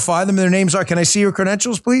identify them. Their names are, can I see your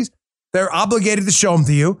credentials, please? They're obligated to show them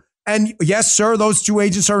to you. And yes, sir, those 2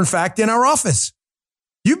 agents are in fact in our office.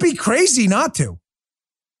 You'd be crazy not to.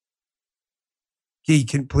 Key,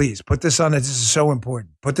 can please put this on. This is so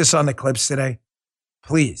important. Put this on the clips today.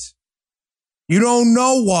 Please. You don't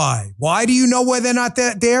know why. Why do you know why they're not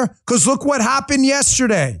there? Because look what happened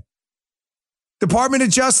yesterday. Department of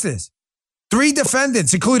Justice. 3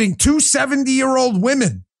 defendants, including 2 70-year-old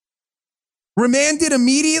women, remanded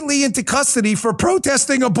immediately into custody for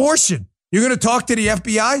protesting abortion. You're going to talk to the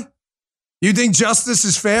FBI? You think justice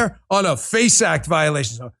is fair on a FACE Act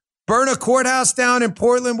violation? So burn a courthouse down in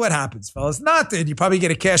Portland? What happens, fellas? Nothing. You probably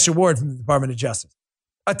get a cash award from the Department of Justice.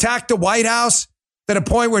 Attack the White House to the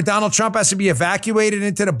point where Donald Trump has to be evacuated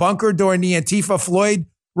into the bunker during the Antifa Floyd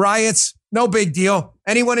riots? No big deal.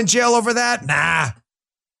 Anyone in jail over that? Nah.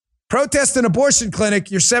 Protest an abortion clinic.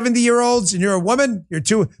 You're 70-year-olds and you're a woman.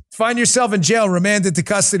 Find yourself in jail, remanded to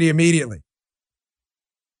custody immediately. I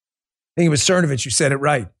think it was Cernovich who said it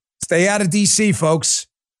right. Stay out of D.C., folks.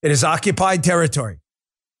 It is occupied territory.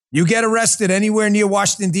 You get arrested anywhere near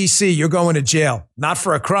Washington, D.C., you're going to jail. Not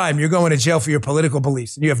for a crime. You're going to jail for your political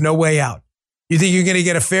beliefs, and you have no way out. You think you're going to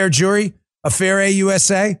get a fair jury, a fair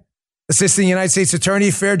AUSA, assisting United States attorney,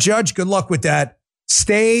 a fair judge? Good luck with that.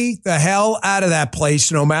 Stay the hell out of that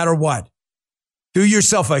place no matter what. Do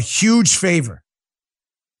yourself a huge favor.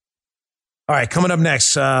 All right, coming up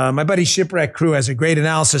next, my buddy Shipwreck Crew has a great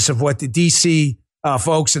analysis of what the D.C.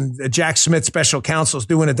 Folks and Jack Smith special counsel is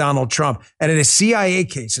doing to Donald Trump. And in a CIA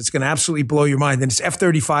case, it's going to absolutely blow your mind. And it's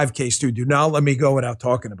F-35 case, too. Do not let me go without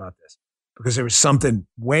talking about this, because there was something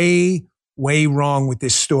way wrong with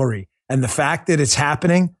this story. And the fact that it's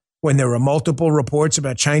happening when there are multiple reports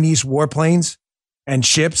about Chinese warplanes and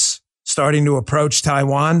ships starting to approach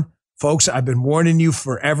Taiwan. Folks, I've been warning you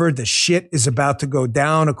forever. The shit is about to go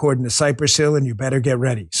down, according to Cypress Hill, and you better get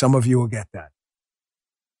ready. Some of you will get that.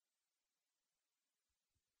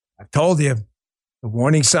 I've told you, the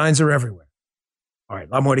warning signs are everywhere. All right,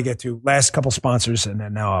 a lot more to get to. Last couple sponsors, and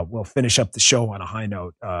then we'll finish up the show on a high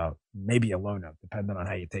note, maybe a low note, depending on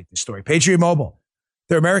how you take the story. Patriot Mobile.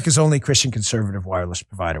 They're America's only Christian conservative wireless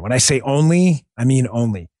provider. When I say only, I mean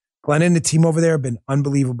only. Glenn and the team over there have been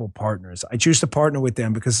unbelievable partners. I choose to partner with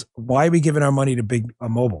them because why are we giving our money to Big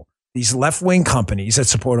Mobile? These left-wing companies that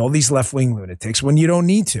support all these left-wing lunatics when you don't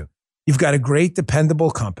need to. You've got a great,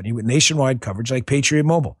 dependable company with nationwide coverage like Patriot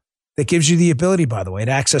Mobile that gives you the ability, by the way,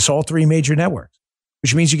 to access all 3 major networks,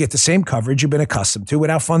 which means you get the same coverage you've been accustomed to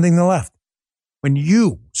without funding the left. When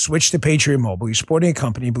you switch to Patriot Mobile, you're supporting a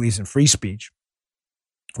company that believes in free speech,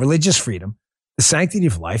 religious freedom, the sanctity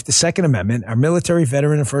of life, the Second Amendment, our military,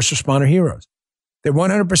 veteran, and first responder heroes. They're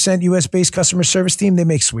 100% U.S.-based customer service team. They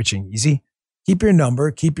make switching easy. Keep your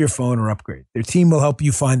number, keep your phone, or upgrade. Their team will help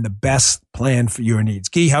you find the best plan for your needs.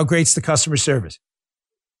 Guy, how great's the customer service?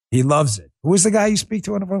 He loves it. Who was the guy you speak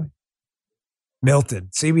to on the phone? Milton.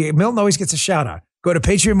 See, Milton always gets a shout out. Go to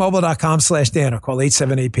patriotmobile.com/Dan or call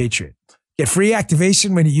 878-PATRIOT. Get free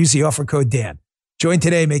activation when you use the offer code Dan. Join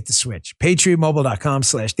today, make the switch.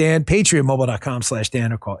 patriotmobile.com/Dan,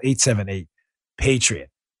 patriotmobile.com/Dan or call 878-PATRIOT.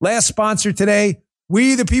 Last sponsor today,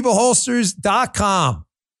 WeThePeopleHolsters.com.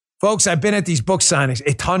 Folks, I've been at these book signings.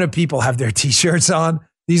 A ton of people have their t-shirts on.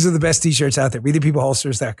 These are the best t-shirts out there.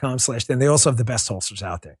 WeThePeopleHolsters.com/Dan. They also have the best holsters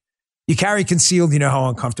out there. You carry concealed, you know how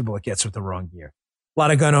uncomfortable it gets with the wrong gear. A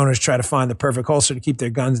lot of gun owners try to find the perfect holster to keep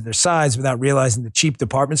their guns at their sides without realizing the cheap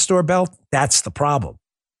department store belt. That's the problem.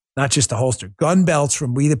 Not just the holster. Gun belts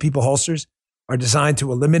from We the People Holsters are designed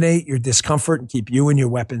to eliminate your discomfort and keep you and your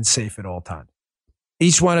weapons safe at all times.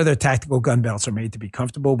 Each one of their tactical gun belts are made to be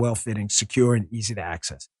comfortable, well-fitting, secure, and easy to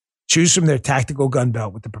access. Choose from their tactical gun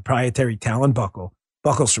belt with the proprietary Talon buckle.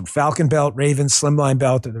 Buckles from Falcon Belt, Raven, Slimline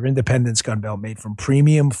Belt, or their Independence gun belt made from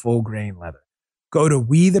premium full-grain leather. Go to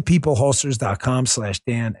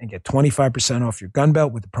WeThePeopleHolsters.com/Dan and get 25% off your gun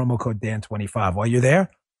belt with the promo code Dan25. While you're there,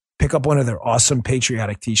 pick up one of their awesome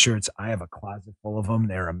patriotic t-shirts. I have a closet full of them.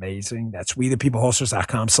 They're amazing. That's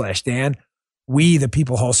WeThePeopleHolsters.com/Dan.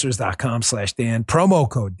 WeThePeopleHolsters.com/Dan. Promo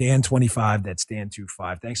code Dan25. That's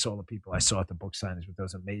Dan25. Thanks to all the people I saw at the book signings with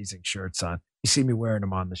those amazing shirts on. You see me wearing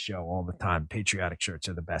them on the show all the time. Patriotic shirts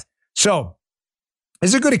are the best. So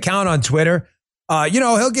there's a good account on Twitter.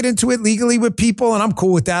 He'll get into it legally with people, and I'm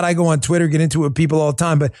cool with that. I go on Twitter, get into it with people all the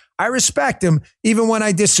time, but I respect him even when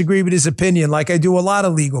I disagree with his opinion, like I do a lot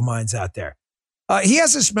of legal minds out there. He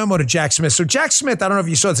has this memo to Jack Smith. So Jack Smith, I don't know if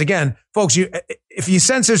you saw this. Again, folks, if you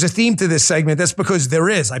sense there's a theme to this segment, that's because there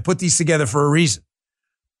is. I put these together for a reason.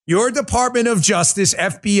 Your Department of Justice,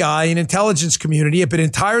 FBI, and intelligence community have been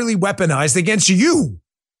entirely weaponized against you.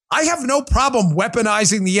 I have no problem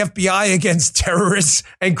weaponizing the FBI against terrorists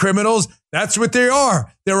and criminals. That's what they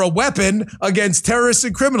are. They're a weapon against terrorists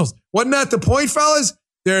and criminals. Wasn't that the point, fellas?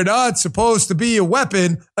 They're not supposed to be a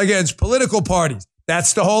weapon against political parties.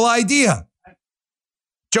 That's the whole idea.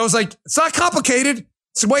 Joe's like, it's not complicated.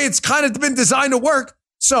 It's the way it's kind of been designed to work.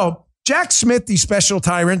 So Jack Smith, the special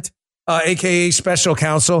tyrant, a.k.a. special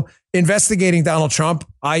counsel, investigating Donald Trump,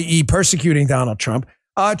 i.e. persecuting Donald Trump,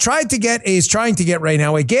 is trying to get right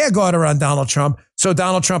now a gag order on Donald Trump, so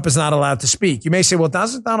Donald Trump is not allowed to speak. You may say, well,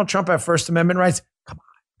 doesn't Donald Trump have First Amendment rights? Come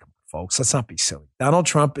on, folks, let's not be silly. Donald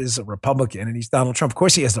Trump is a Republican, and he's Donald Trump. Of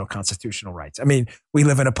course, he has no constitutional rights. I mean, we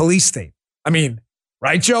live in a police state. I mean,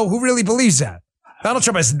 right, Joe? Who really believes that? Donald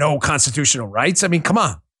Trump has no constitutional rights. I mean, come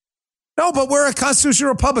on. No, but we're a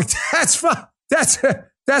constitutional republic. That's fine. That's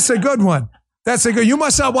a good one. That's a good. You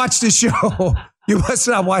must not watch this show. You must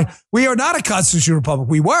not watch. We are not a constitutional republic.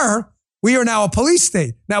 We were. We are now a police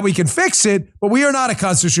state. Now we can fix it, but we are not a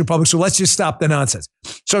constitutional republic. So let's just stop the nonsense.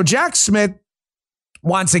 So Jack Smith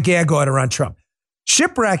wants a gag order on Trump.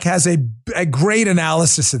 Shipwreck has a great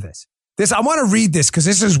analysis of this. I want to read this because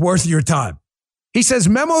this is worth your time. He says,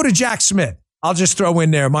 memo to Jack Smith. I'll just throw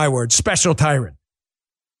in there my word, special tyrant.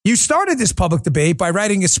 You started this public debate by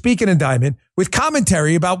writing a speaking indictment with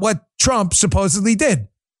commentary about what Trump supposedly did.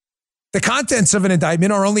 The contents of an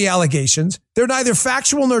indictment are only allegations. They're neither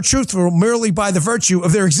factual nor truthful merely by the virtue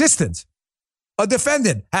of their existence. A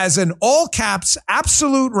defendant has an all caps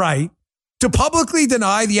absolute right to publicly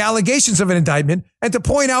deny the allegations of an indictment and to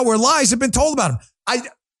point out where lies have been told about him.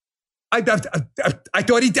 I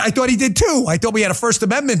thought he did too. I thought we had a First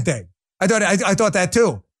Amendment thing. I thought that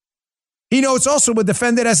too. He notes also a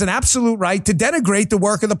defendant has an absolute right to denigrate the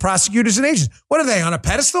work of the prosecutors and agents. What are they, on a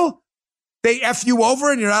pedestal? They F you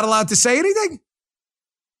over and you're not allowed to say anything?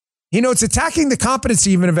 He notes attacking the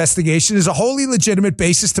competency of an investigation is a wholly legitimate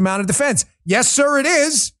basis to mount a defense. Yes, sir, it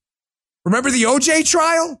is. Remember the OJ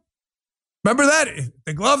trial? Remember that? If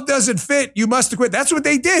the glove doesn't fit, you must acquit. That's what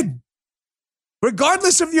they did.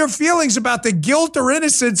 Regardless of your feelings about the guilt or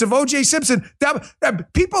innocence of OJ Simpson,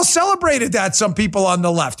 that people celebrated that, some people on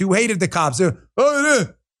the left who hated the cops.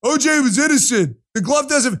 OJ was innocent. The glove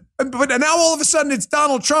doesn't. But now all of a sudden it's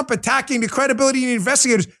Donald Trump attacking the credibility of the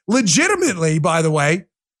investigators. Legitimately, by the way.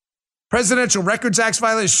 Presidential Records Act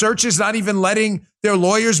violations, searches, not even letting their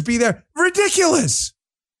lawyers be there. Ridiculous.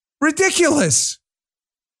 Ridiculous.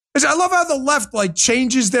 I love how the left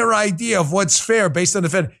changes their idea of what's fair based on the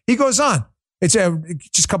Fed. He goes on. It's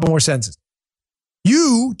just a couple more sentences.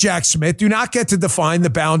 You, Jack Smith, do not get to define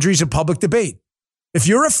the boundaries of public debate. If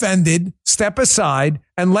you're offended, step aside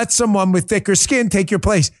and let someone with thicker skin take your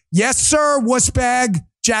place. Yes, sir, wussbag,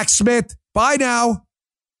 Jack Smith. Bye now.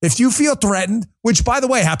 If you feel threatened, which, by the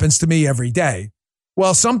way, happens to me every day,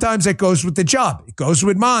 well, sometimes it goes with the job. It goes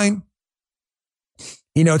with mine.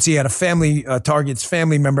 He notes he had a Target's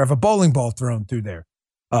family member have a bowling ball thrown through their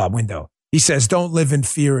window. He says, don't live in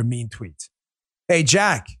fear of mean tweets. Hey,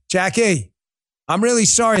 Jackie, I'm really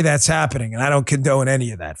sorry that's happening, and I don't condone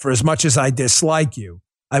any of that. For as much as I dislike you,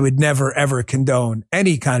 I would never, ever condone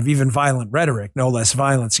any kind of even violent rhetoric, no less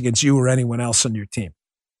violence against you or anyone else on your team.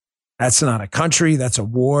 That's not a country, that's a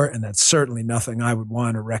war, and that's certainly nothing I would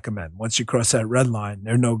want to recommend. Once you cross that red line,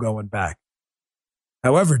 there's no going back.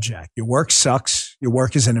 However, Jack, your work sucks. Your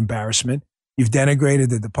work is an embarrassment. You've denigrated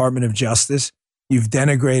the Department of Justice. You've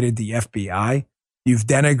denigrated the FBI. You've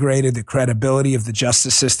denigrated the credibility of the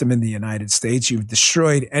justice system in the United States. You've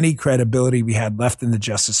destroyed any credibility we had left in the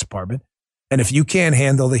Justice Department. And if you can't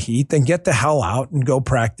handle the heat, then get the hell out and go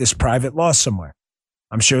practice private law somewhere.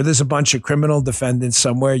 I'm sure there's a bunch of criminal defendants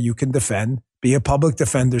somewhere you can defend. Be a public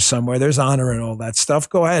defender somewhere. There's honor and all that stuff.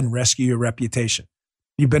 Go ahead and rescue your reputation.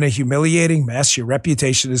 You've been a humiliating mess. Your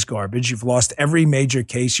reputation is garbage. You've lost every major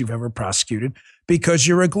case you've ever prosecuted because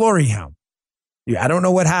you're a glory hound. I don't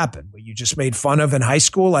know what happened. What you just made fun of in high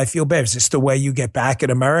school, I feel bad. Is this the way you get back in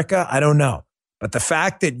America? I don't know. But the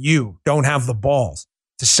fact that you don't have the balls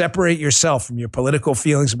to separate yourself from your political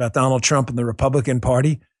feelings about Donald Trump and the Republican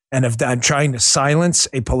Party and of trying to silence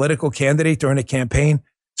a political candidate during a campaign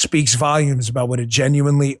speaks volumes about what a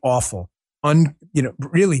genuinely awful,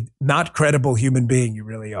 really not credible human being you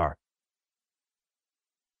really are.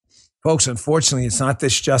 Folks, unfortunately, it's not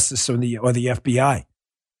this justice or the FBI.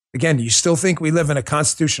 Again, do you still think we live in a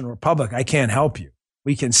constitutional republic? I can't help you.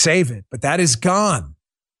 We can save it, but that is gone.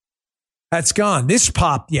 That's gone. This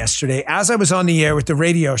popped yesterday. As I was on the air with the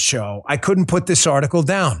radio show, I couldn't put this article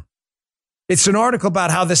down. It's an article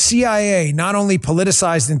about how the CIA not only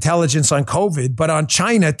politicized intelligence on COVID, but on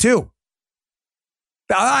China too.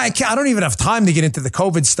 I don't even have time to get into the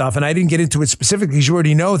COVID stuff, and I didn't get into it specifically because you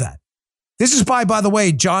already know that. This is by the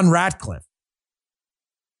way, John Ratcliffe,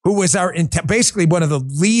 who was basically one of the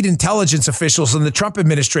lead intelligence officials in the Trump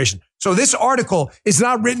administration. So this article is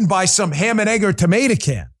not written by some ham and egg or tomato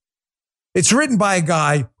can. It's written by a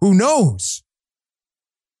guy who knows.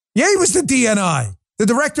 Yeah, he was the DNI, the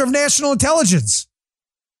Director of National Intelligence.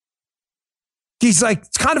 He's like,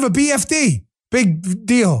 it's kind of a BFD, big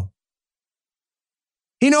deal.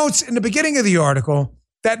 He notes in the beginning of the article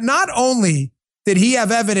that not only did he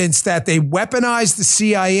have evidence that they weaponized the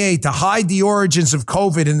CIA to hide the origins of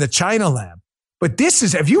COVID in the China lab, but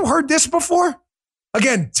have you heard this before?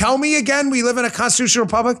 Again, tell me again, we live in a constitutional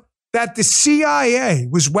republic, that the CIA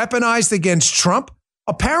was weaponized against Trump?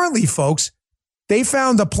 Apparently, folks, they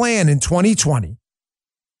found a plan in 2020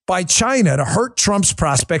 by China to hurt Trump's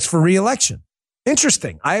prospects for re-election.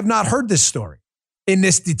 Interesting. I have not heard this story in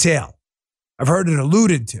this detail. I've heard it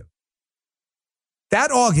alluded to.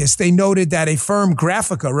 That August, they noted that a firm,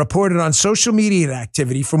 Graphica, reported on social media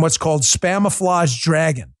activity from what's called Spamouflage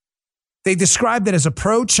Dragon. They described it as a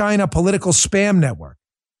pro-China political spam network.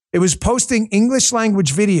 It was posting English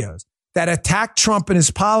language videos that attacked Trump and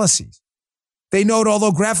his policies. They note,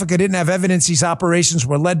 although Graphica didn't have evidence these operations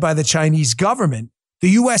were led by the Chinese government, the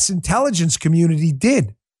U.S. intelligence community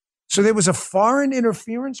did. So there was a foreign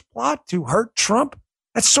interference plot to hurt Trump?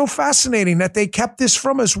 That's so fascinating that they kept this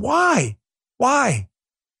from us. Why? Why?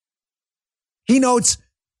 He notes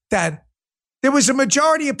that there was a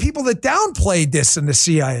majority of people that downplayed this in the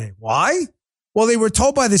CIA. Why? Well, they were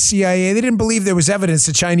told by the CIA they didn't believe there was evidence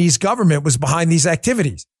the Chinese government was behind these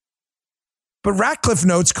activities. But Ratcliffe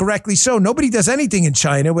notes, correctly so, nobody does anything in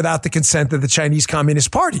China without the consent of the Chinese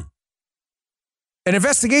Communist Party. An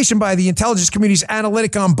investigation by the intelligence community's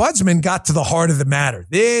analytic ombudsman got to the heart of the matter.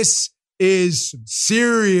 This is some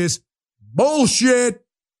serious bullshit.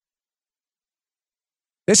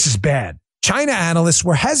 This is bad. China analysts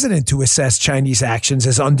were hesitant to assess Chinese actions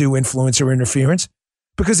as undue influence or interference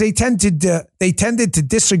because they tended to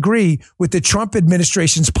disagree with the Trump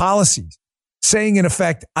administration's policies, saying, in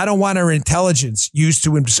effect, I don't want our intelligence used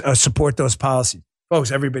to support those policies.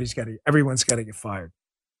 Folks, everyone's got to get fired.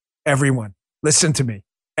 Everyone. Listen to me.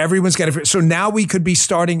 Everyone's got to. So now we could be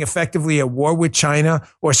starting effectively a war with China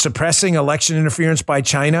or suppressing election interference by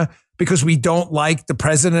China because we don't like the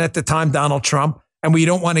president at the time, Donald Trump, and we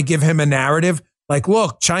don't want to give him a narrative like,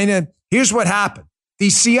 look, China, here's what happened.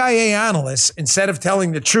 These CIA analysts, instead of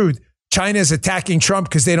telling the truth, China is attacking Trump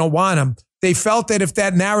because they don't want him. They felt that if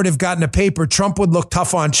that narrative got in the paper, Trump would look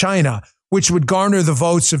tough on China, which would garner the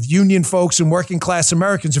votes of union folks and working class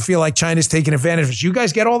Americans who feel like China's taking advantage of us. You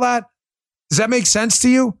guys get all that? Does that make sense to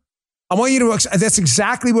you? I want you to, that's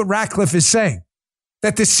exactly what Ratcliffe is saying.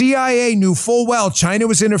 That the CIA knew full well China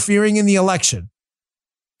was interfering in the election.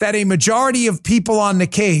 That a majority of people on the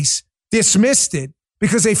case dismissed it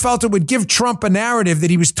because they felt it would give Trump a narrative that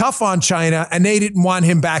he was tough on China and they didn't want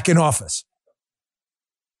him back in office.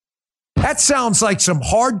 That sounds like some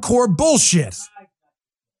hardcore bullshit.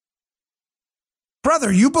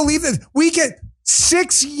 Brother, you believe that we get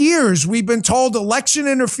 6 years we've been told election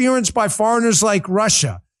interference by foreigners like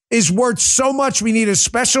Russia is worth so much we need a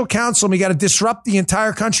special counsel and we got to disrupt the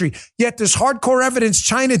entire country. Yet there's hardcore evidence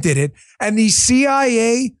China did it. And these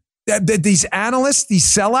CIA, these analysts, these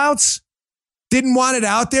sellouts didn't want it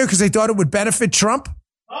out there because they thought it would benefit Trump.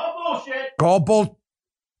 All bullshit. All bull.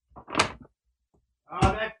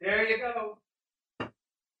 There you go.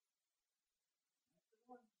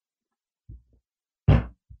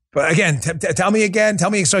 But again, tell me again. Tell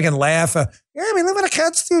me so I can laugh. Yeah, we live in a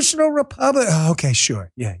constitutional republic. Oh, okay,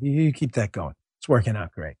 sure. Yeah, you keep that going. It's working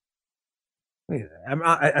out great.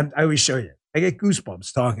 I always show you. I get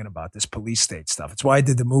goosebumps talking about this police state stuff. It's why I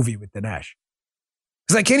did the movie with Dinesh.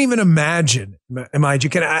 Because I can't even imagine.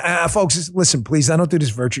 Folks, listen, please. I don't do this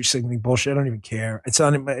virtue signaling bullshit. I don't even care. It's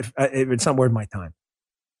not worth my time.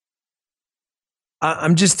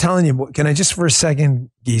 I'm just telling you, can I just for a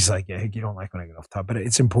second, he's like, yeah, you don't like when I get off top, but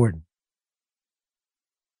it's important.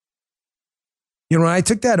 You know, when I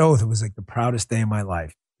took that oath, it was like the proudest day of my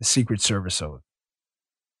life, the Secret Service oath.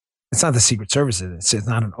 It's not the Secret Service. It's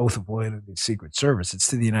not an oath of loyalty to the Secret Service. It's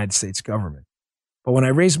to the United States government. But when I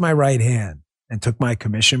raised my right hand and took my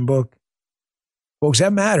commission book, folks,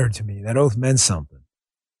 that mattered to me. That oath meant something.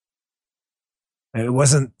 And it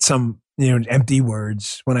wasn't some, empty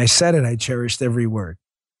words. When I said it, I cherished every word.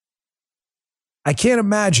 I can't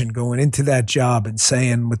imagine going into that job and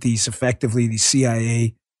saying what these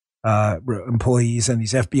CIA employees and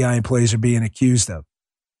these FBI employees are being accused of.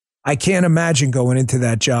 I can't imagine going into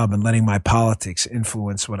that job and letting my politics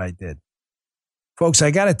influence what I did. Folks,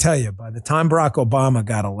 I got to tell you, by the time Barack Obama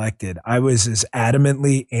got elected, I was as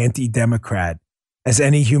adamantly anti-Democrat as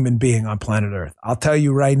any human being on planet Earth. I'll tell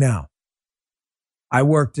you right now, I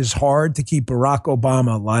worked as hard to keep Barack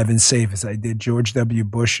Obama alive and safe as I did George W.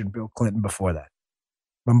 Bush and Bill Clinton before that.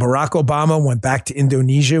 When Barack Obama went back to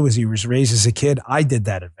Indonesia as he was raised as a kid, I did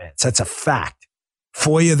that advance. That's a fact.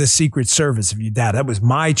 FOIA the Secret Service, if you doubt. That was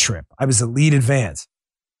my trip. I was the lead advance.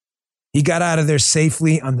 He got out of there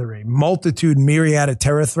safely under a myriad of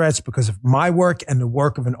terror threats because of my work and the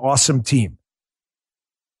work of an awesome team.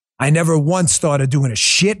 I never once started doing a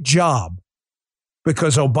shit job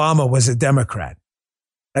because Obama was a Democrat.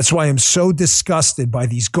 That's why I'm so disgusted by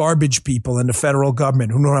these garbage people in the federal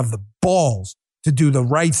government who don't have the balls to do the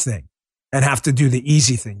right thing and have to do the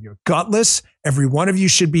easy thing. You're gutless. Every one of you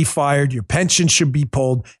should be fired. Your pension should be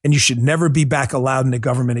pulled, and you should never be back allowed in the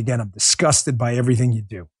government again. I'm disgusted by everything you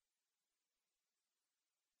do.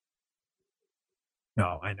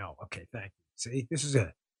 No, I know. Okay, thank you. See, this is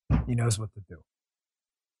it. He knows what to do.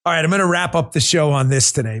 All right, I'm going to wrap up the show on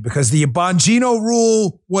this today because the Bongino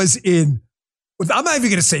rule was in, I'm not even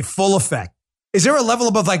going to say full effect. Is there a level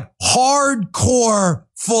above like hardcore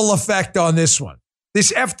full effect on this one?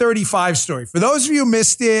 This F-35 story. For those of you who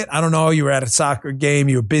missed it, I don't know, you were at a soccer game,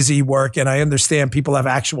 you were busy working. I understand people have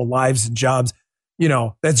actual lives and jobs.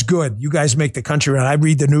 That's good. You guys make the country run. I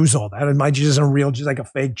read the news all that. And my just isn't real, just like a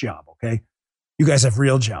fake job, okay? You guys have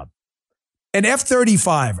real job. An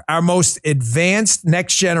F-35, our most advanced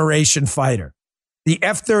next generation fighter, the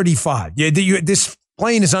F-35. This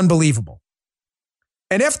plane is unbelievable.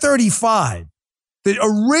 An F-35, the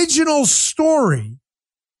original story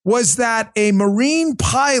was that a Marine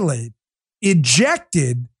pilot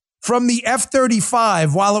ejected from the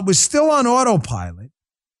F-35 while it was still on autopilot,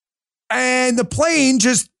 and the plane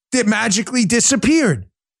just magically disappeared.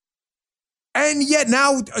 And yet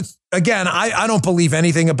now, again, I don't believe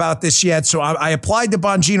anything about this yet, so I applied the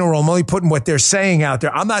Bongino rule. I'm only putting what they're saying out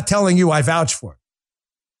there. I'm not telling you I vouch for it.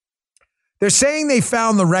 They're saying they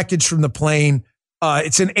found the wreckage from the plane.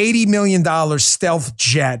 It's an $80 million stealth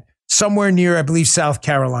jet somewhere near, I believe, South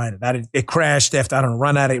Carolina. That it crashed after, I don't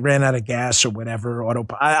know, ran out of gas or whatever.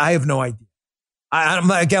 I have no idea.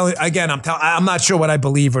 I'm not sure what I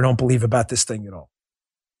believe or don't believe about this thing at all.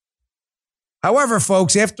 However,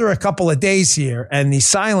 folks, after a couple of days here and the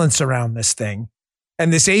silence around this thing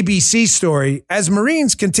and this ABC story, as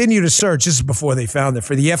Marines continue to search, this is before they found it,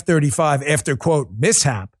 for the F-35 after, quote,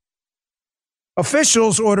 mishap,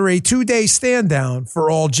 officials order a 2-day stand down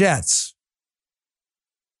for all jets.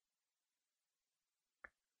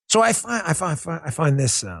 So I find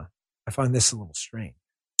this a little strange.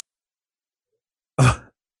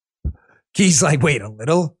 He's like, wait a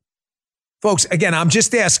little. Folks, again, I'm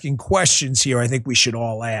just asking questions here I think we should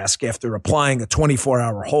all ask after applying a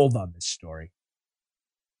 24-hour hold on this story.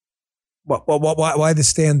 Why the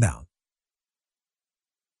stand down?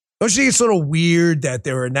 Don't you think it's a little weird that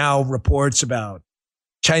there are now reports about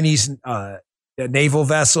Chinese naval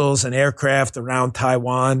vessels and aircraft around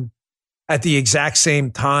Taiwan at the exact same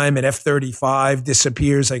time an F-35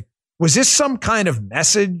 disappears? Like, was this some kind of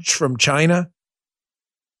message from China?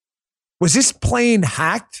 Was this plane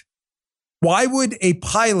hacked? Why would a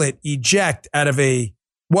pilot eject out of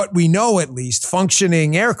what we know at least,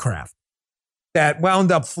 functioning aircraft that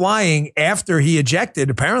wound up flying after he ejected,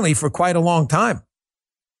 apparently for quite a long time?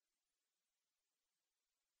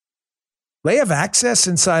 They have access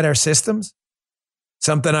inside our systems,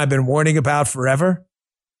 something I've been warning about forever.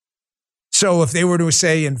 So if they were to,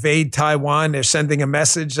 say, invade Taiwan, they're sending a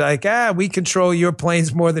message like, we control your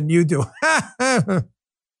planes more than you do.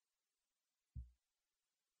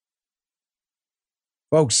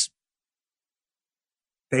 Folks,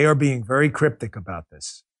 they are being very cryptic about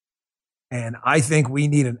this. And I think we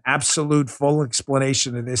need an absolute full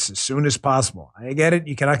explanation of this as soon as possible. I get it.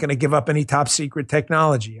 You're not going to give up any top secret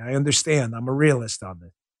technology. I understand. I'm a realist on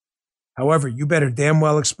this. However, you better damn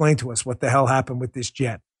well explain to us what the hell happened with this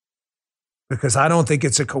jet. Because I don't think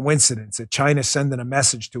it's a coincidence that China's sending a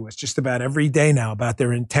message to us just about every day now about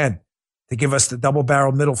their intent to give us the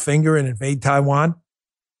double-barrel middle finger and invade Taiwan,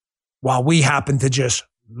 while we happen to just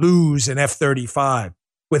lose an F-35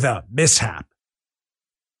 with a mishap.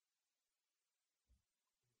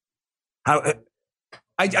 I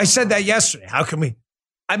said that yesterday. How can we?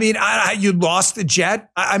 I mean, you lost the jet.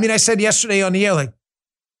 I said yesterday on the air, like,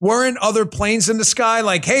 weren't other planes in the sky?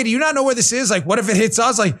 Like, hey, do you not know where this is? Like, what if it hits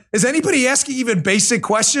us? Like, is anybody asking even basic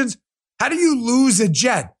questions? How do you lose a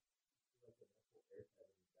jet?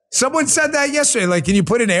 Someone said that yesterday. Like, can you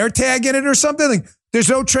put an air tag in it or something? Like, there's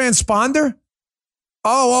no transponder?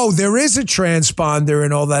 Oh, there is a transponder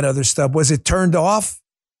and all that other stuff. Was it turned off?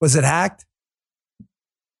 Was it hacked?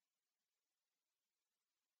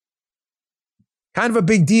 Kind of a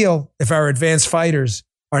big deal if our advanced fighters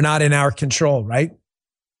are not in our control, right?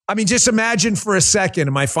 I mean, just imagine for a second,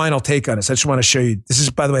 and my final take on this, I just want to show you. This is,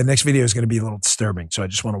 by the way, the next video is going to be a little disturbing, so I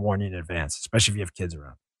just want to warn you in advance, especially if you have kids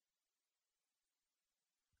around.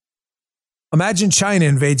 Imagine China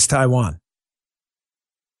invades Taiwan.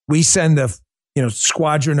 We send a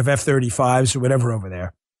squadron of F-35s or whatever over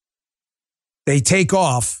there. They take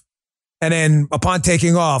off, and then upon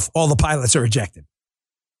taking off, all the pilots are ejected.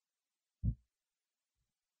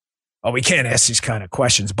 Oh, we can't ask these kind of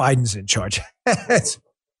questions. Biden's in charge.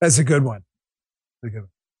 That's a good one. All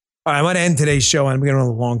right, I'm going to end today's show, and we're going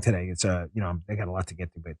to go long today. It's they got a lot to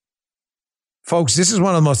get to, but folks, this is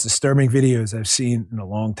one of the most disturbing videos I've seen in a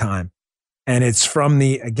long time, and it's from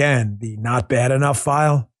the not bad enough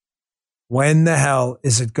file. When the hell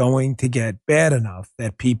is it going to get bad enough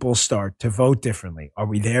that people start to vote differently? Are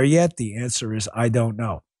we there yet? The answer is I don't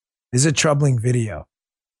know. This is a troubling video.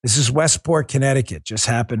 This is Westport, Connecticut. Just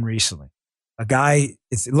happened recently. A guy,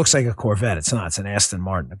 it looks like a Corvette. It's not. It's an Aston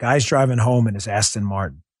Martin. A guy's driving home in his Aston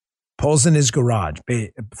Martin. Pulls in his garage.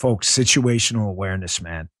 Folks, situational awareness,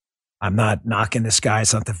 man. I'm not knocking this guy.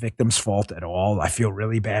 It's not the victim's fault at all. I feel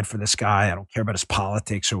really bad for this guy. I don't care about his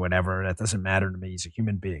politics or whatever. That doesn't matter to me. He's a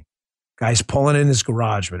human being. Guy's pulling in his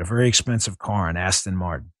garage with a very expensive car, an Aston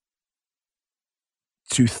Martin.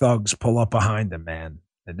 Two thugs pull up behind him, man.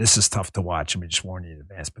 And this is tough to watch. Let me just warn you in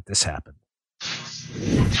advance, but this happened.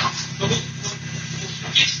 You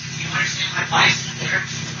understand my life there?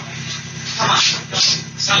 Come on.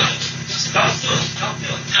 Don't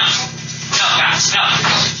do it. No, guys, no.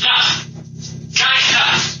 Guys, no.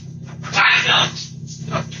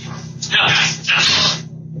 No, guys, no.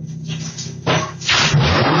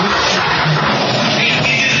 We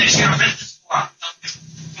do this. You're a business forum.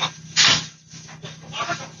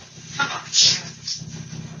 Come on.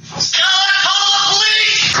 Stella, call the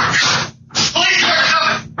police! Police are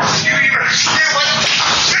coming!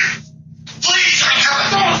 Police are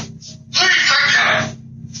coming! Police are coming!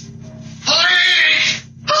 Police!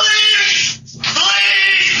 Police!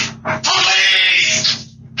 Police! Police!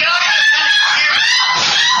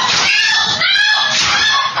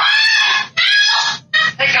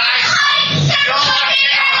 Hey guys! You're all on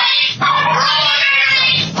camera! We're all on camera!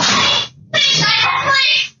 Please,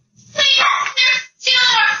 please! Please! They're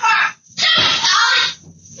stealing our car!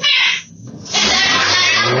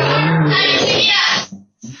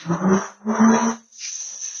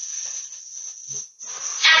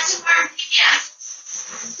 Aston Martin PBS.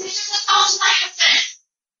 They just assaulted my husband.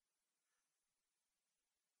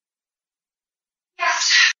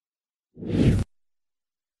 Yes.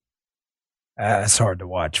 It's hard to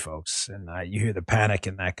watch, folks. And you hear the panic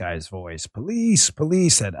in that guy's voice. Police,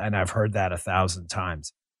 police. And I've heard that 1,000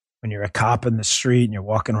 times. When you're a cop in the street and you're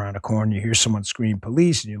walking around a corner, you hear someone scream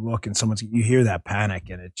police, and you look and you hear that panic,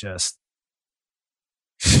 and it just,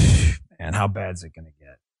 man, how bad is it going to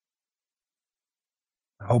get?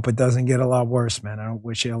 I hope it doesn't get a lot worse, man. I don't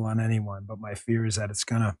wish ill on anyone, but my fear is that it's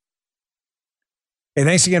going to. Hey,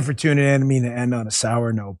 thanks again for tuning in. I mean to end on a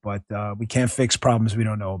sour note, but we can't fix problems we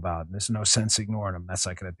don't know about. And there's no sense ignoring them. That's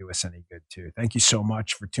not going to do us any good, too. Thank you so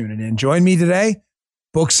much for tuning in. Join me today,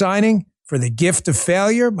 book signing for The Gift of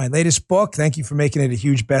Failure, my latest book. Thank you for making it a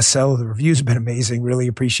huge bestseller. The reviews have been amazing. Really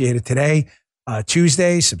appreciate it. Today,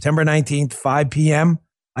 Tuesday, September 19th, 5 p.m.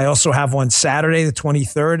 I also have one Saturday, the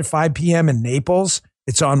 23rd at 5 p.m. in Naples.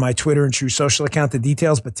 It's on my Twitter and True Social account, the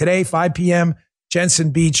details. But today, 5 p.m.,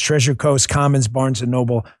 Jensen Beach, Treasure Coast, Commons, Barnes &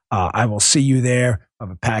 Noble. I will see you there. I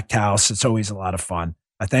have a packed house. It's always a lot of fun.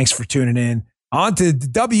 Thanks for tuning in. On to the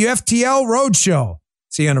WFTL Roadshow.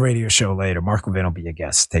 See you on the radio show later. Mark Levin will be your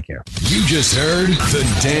guest. Take care. You just heard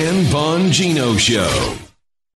the Dan Bongino Show.